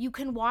like you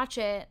can watch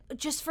it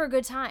just for a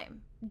good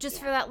time. Just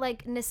for that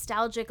like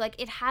nostalgic, like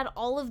it had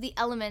all of the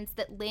elements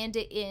that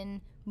landed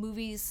in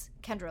movies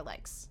Kendra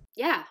likes.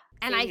 Yeah.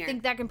 And same I here.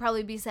 think that can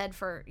probably be said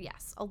for,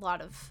 yes, a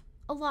lot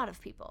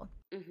of people.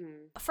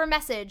 Mhm. For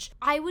message,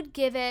 I would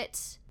give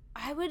it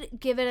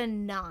a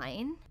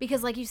 9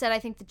 because like you said, I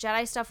think the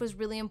Jedi stuff was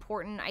really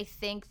important. I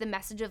think the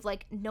message of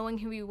like knowing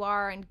who you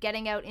are and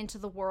getting out into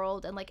the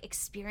world and like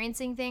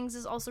experiencing things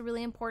is also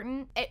really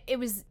important.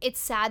 It's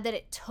sad that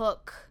it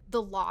took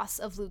the loss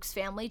of Luke's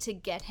family to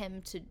get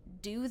him to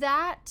do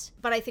that.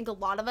 But I think a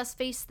lot of us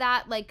face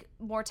that, like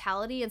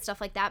mortality and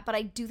stuff like that. But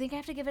I do think I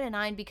have to give it a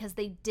 9 because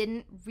they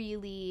didn't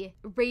really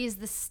raise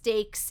the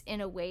stakes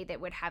in a way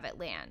that would have it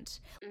land.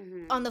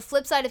 Mm-hmm. On the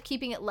flip side of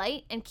keeping it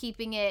light and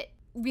keeping it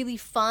really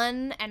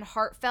fun and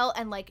heartfelt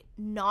and like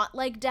not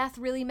like death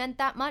really meant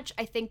that much,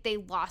 I think they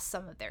lost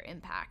some of their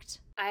impact.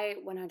 I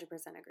 100%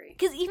 agree.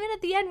 Because even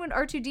at the end when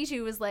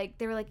R2-D2 was like,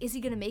 they were like, is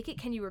he gonna make it?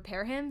 Can you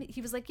repair him?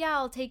 He was like,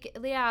 I'll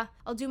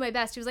do my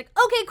best. He was like,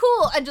 okay,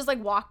 cool, and just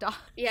like walked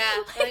off. Yeah,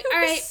 like, all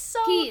right,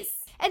 peace.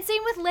 And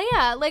same with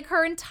Leia, like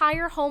her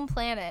entire home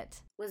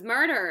planet was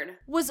murdered,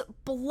 was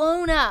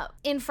blown up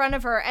in front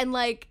of her, and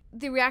like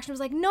the reaction was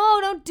like, no,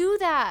 don't do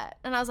that.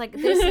 And I was like,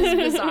 this is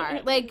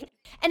bizarre. Like,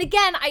 and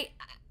again, I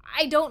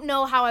don't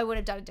know how I would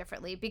have done it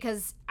differently,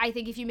 because I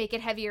think if you make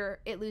it heavier,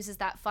 it loses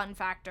that fun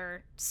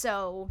factor.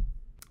 So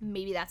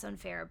maybe that's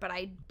unfair, but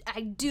I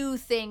do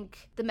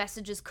think the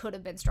messages could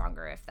have been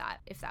stronger if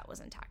that was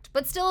intact.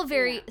 But still a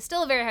very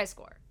high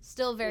score.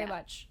 Still very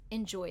much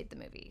enjoyed the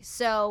movie.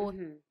 So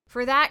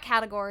for that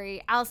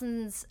category,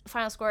 Allison's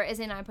final score is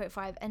a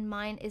 9.5 and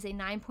mine is a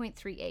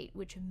 9.38,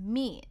 which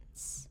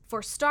means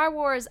for Star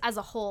Wars as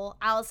a whole,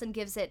 Allison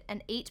gives it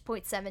an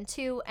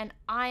 8.72 and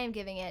I am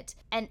giving it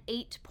an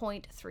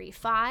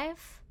 8.35,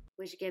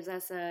 which gives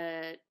us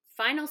a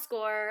final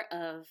score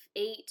of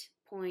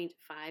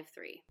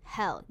 8.53.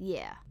 Hell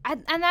yeah.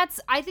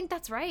 I think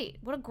that's right.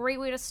 What a great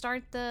way to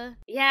start the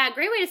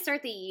great way to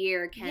start the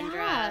year, Kendra.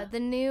 Yeah, the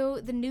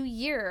new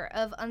year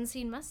of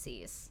Unseen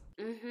Must-Sees.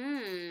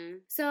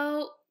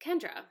 So,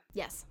 Kendra.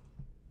 Yes.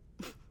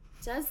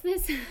 Does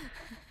this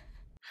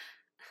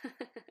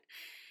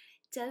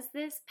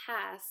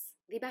pass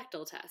the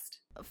Bechdel test?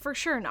 For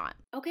sure not.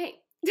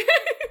 Okay.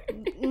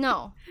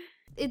 No.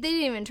 They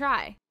didn't even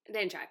try.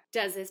 They didn't try.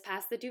 Does this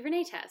pass the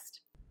Duvernay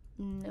test?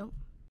 Nope.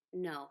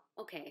 No.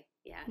 Okay.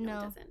 Yeah, no,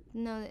 it doesn't.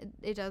 No,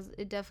 it does.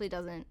 It definitely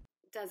doesn't.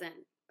 Doesn't.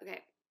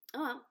 Okay.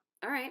 Oh, well.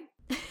 All right.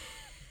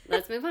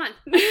 Let's move on.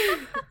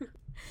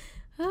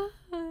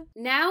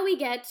 Now we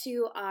get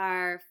to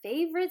our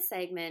favorite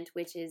segment,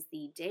 which is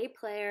the Day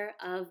Player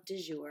of Du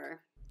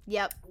Jour.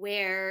 Yep.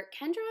 Where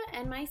Kendra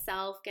and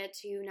myself get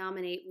to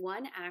nominate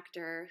one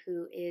actor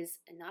who is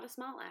not a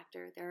small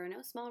actor. There are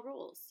no small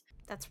roles.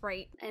 That's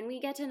right. And we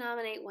get to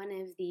nominate one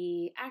of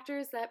the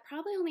actors that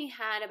probably only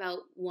had about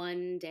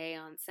one day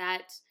on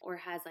set or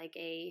has like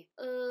a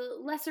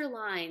lesser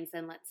lines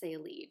than, let's say, a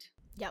lead.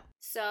 Yep.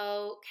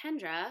 So,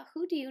 Kendra,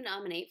 who do you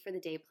nominate for the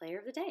Day Player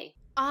of the Day?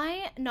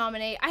 I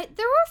nominate,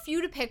 there were a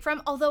few to pick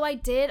from, although I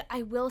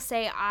will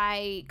say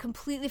I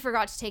completely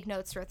forgot to take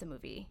notes throughout the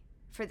movie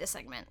for this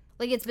segment.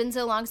 Like, it's been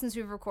so long since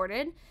we've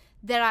recorded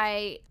that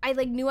I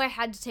like knew I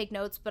had to take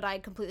notes, but I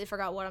completely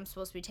forgot what I'm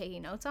supposed to be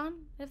taking notes on,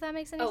 if that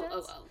makes any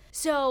sense.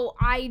 So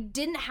I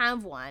didn't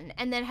have one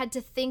and then had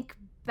to think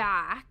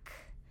back.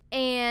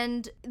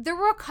 And there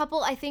were a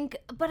couple, I think,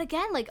 but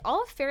again, like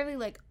all fairly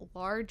like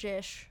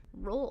large-ish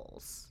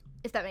roles,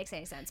 if that makes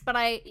any sense. But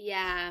I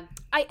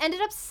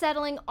ended up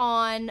settling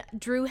on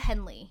Drew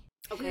Henley,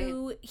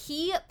 who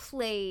he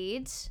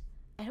played.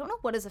 I don't know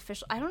what his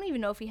official. I don't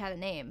even know if he had a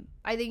name.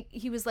 I think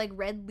he was like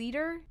Red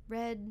Leader.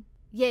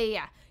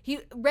 Yeah.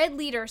 Red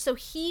Leader. So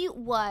he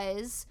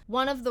was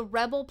one of the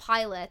rebel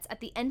pilots at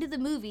the end of the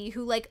movie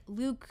who like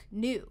Luke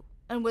knew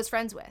and was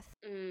friends with.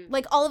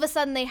 Like all of a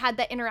sudden they had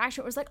that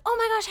interaction. It was like, oh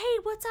my gosh, hey,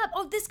 what's up?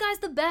 Oh, this guy's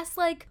the best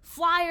like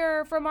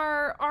flyer from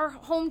our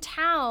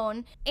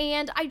hometown.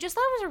 And I just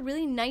thought it was a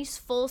really nice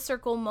full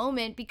circle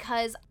moment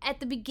because at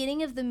the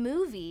beginning of the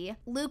movie,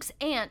 Luke's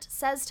aunt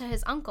says to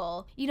his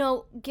uncle,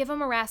 give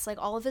him a rest. Like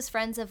all of his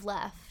friends have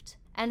left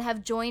and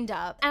have joined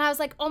up. And I was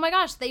like, oh my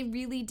gosh, they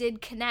really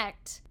did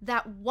connect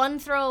that one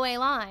throwaway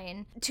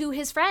line to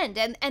his friend.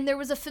 And there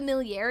was a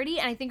familiarity,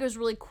 and I think it was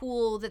really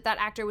cool that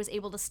actor was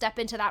able to step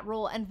into that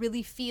role and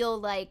really feel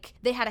like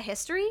they had a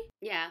history.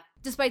 Yeah.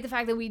 Despite the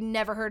fact that we'd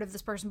never heard of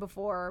this person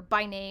before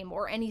by name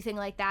or anything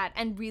like that,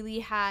 and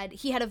really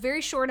he had a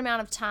very short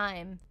amount of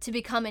time to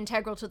become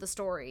integral to the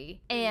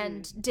story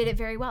and did it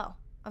very well.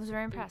 I was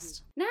very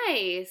impressed.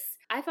 Nice.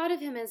 I thought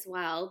of him as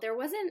well. There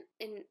wasn't,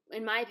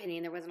 in my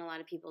opinion, there wasn't a lot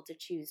of people to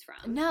choose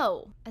from.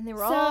 No. And they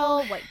were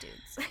all white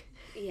dudes.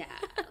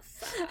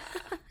 Yes.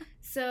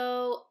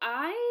 So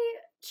I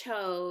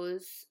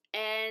chose,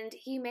 and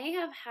he may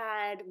have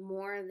had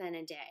more than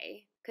a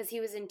day because he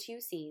was in 2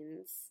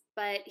 scenes,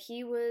 but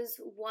he was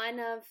one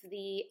of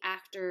the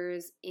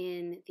actors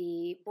in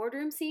the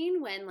boardroom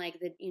scene when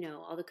like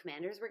all the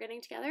commanders were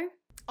getting together.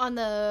 On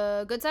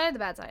the good side or the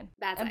bad side?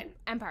 Bad side.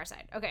 Empire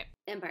side. Okay.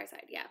 Empire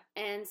side, yeah.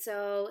 And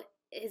so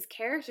his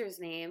character's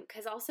name,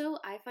 because also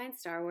I find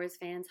Star Wars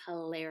fans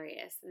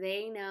hilarious.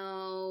 They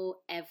know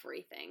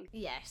everything.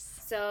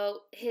 Yes.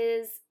 So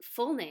his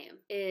full name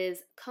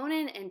is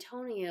Conan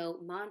Antonio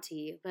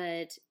Monti,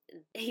 but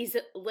he's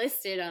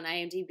listed on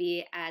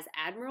IMDb as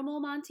Admiral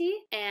Monti,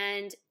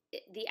 and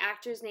the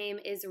actor's name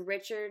is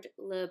Richard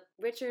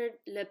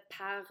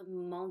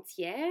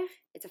Leparmentier.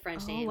 It's a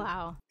French name. Oh,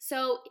 wow.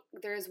 So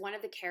there's one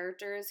of the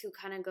characters who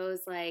kind of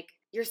goes like,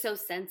 "You're so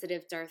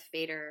sensitive, Darth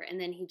Vader,"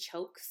 and then he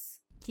chokes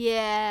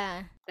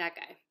Yeah. That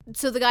guy.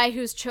 So the guy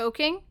who's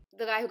choking?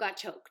 The guy who got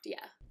choked,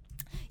 yeah.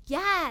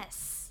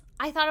 Yes.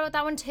 I thought about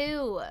that one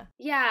too.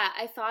 Yeah,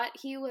 I thought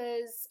he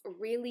was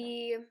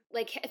really,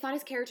 like, I thought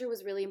his character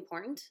was really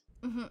important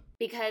Mm-hmm.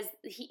 because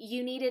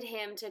you needed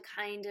him to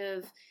kind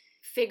of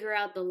figure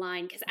out the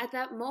line. Because at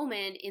that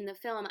moment in the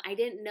film, I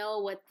didn't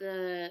know what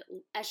the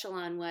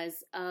echelon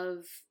was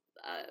of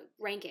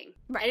ranking.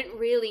 Right. I didn't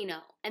really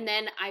know. And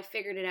then I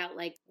figured it out,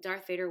 like,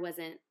 Darth Vader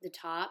wasn't the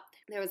top.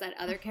 There was that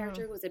other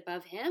character who was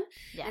above him.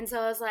 Yeah. And so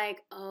I was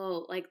like,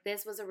 oh, like,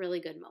 this was a really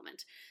good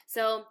moment.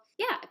 So,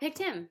 yeah, I picked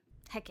him.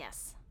 Heck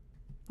yes.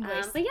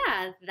 But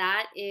yeah,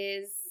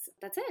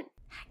 that's it.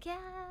 Heck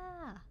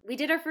yeah. We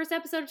did our first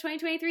episode of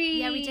 2023.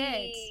 Yeah, we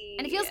did.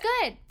 And it feels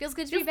good. Feels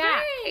good to be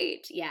back.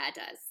 Great. Yeah, it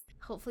does.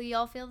 Hopefully you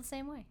all feel the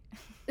same way.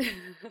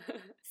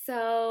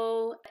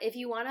 So if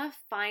you want to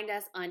find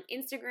us on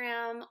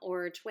Instagram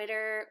or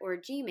Twitter or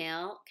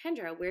Gmail,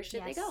 Kendra, where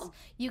should they go?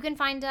 You can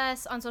find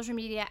us on social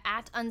media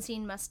at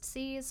Unseen Must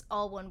Sees,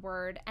 all one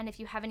word. And if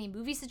you have any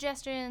movie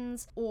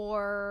suggestions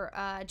or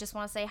just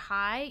want to say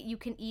hi, you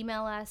can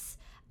email us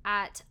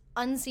at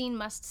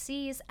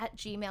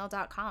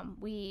unseenmustsees@gmail.com.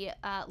 We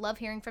love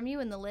hearing from you,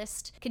 and the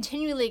list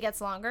continually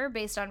gets longer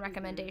based on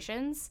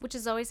recommendations, which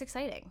is always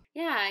exciting.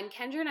 Yeah, and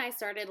Kendra and I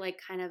started like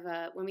kind of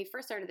when we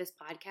first started this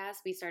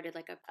podcast, we started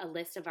like a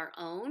list of our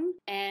own,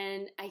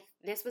 and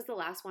this was the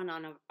last one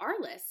on our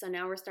list, so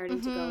now we're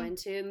starting to go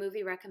into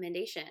movie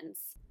recommendations.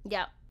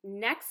 Yep.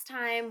 Next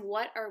time,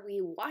 what are we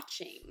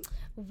watching?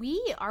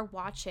 We are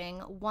watching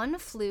One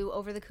Flew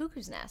Over the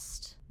Cuckoo's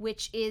Nest,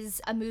 which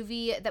is a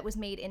movie that was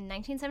made in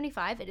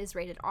 1975. It is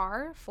rated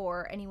R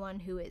for anyone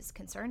who is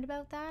concerned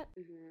about that.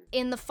 Mm-hmm.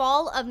 In the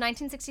fall of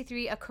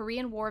 1963, a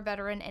Korean War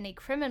veteran and a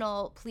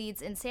criminal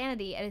pleads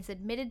insanity and is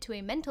admitted to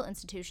a mental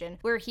institution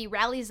where he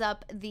rallies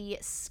up the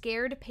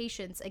scared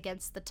patients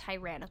against the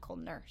tyrannical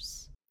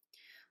nurse.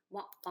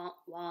 Wah, wah,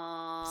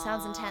 wah.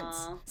 Sounds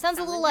intense. Sounds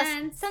a little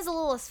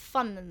less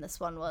fun than this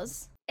one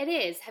was. It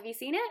is. Have you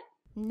seen it?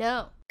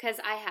 No. Because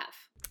I have.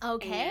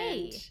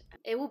 Okay. And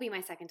it will be my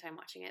second time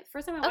watching it.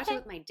 First time I watched it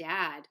with my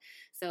dad.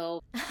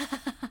 So,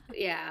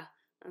 yeah.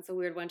 That's a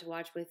weird one to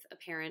watch with a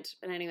parent.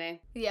 But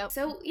anyway. Yep.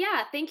 So,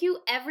 yeah. Thank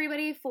you,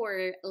 everybody,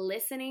 for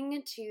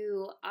listening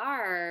to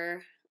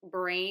our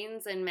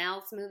brains and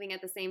mouths moving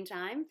at the same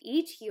time.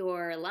 Eat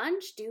your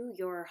lunch, do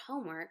your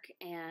homework,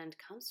 and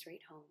come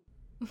straight home.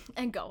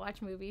 And go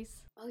watch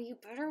movies. Oh, you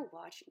better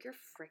watch your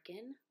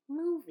frickin'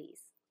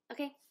 movies.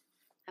 Okay.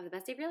 Have the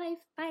best day of your life.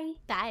 Bye.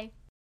 Bye.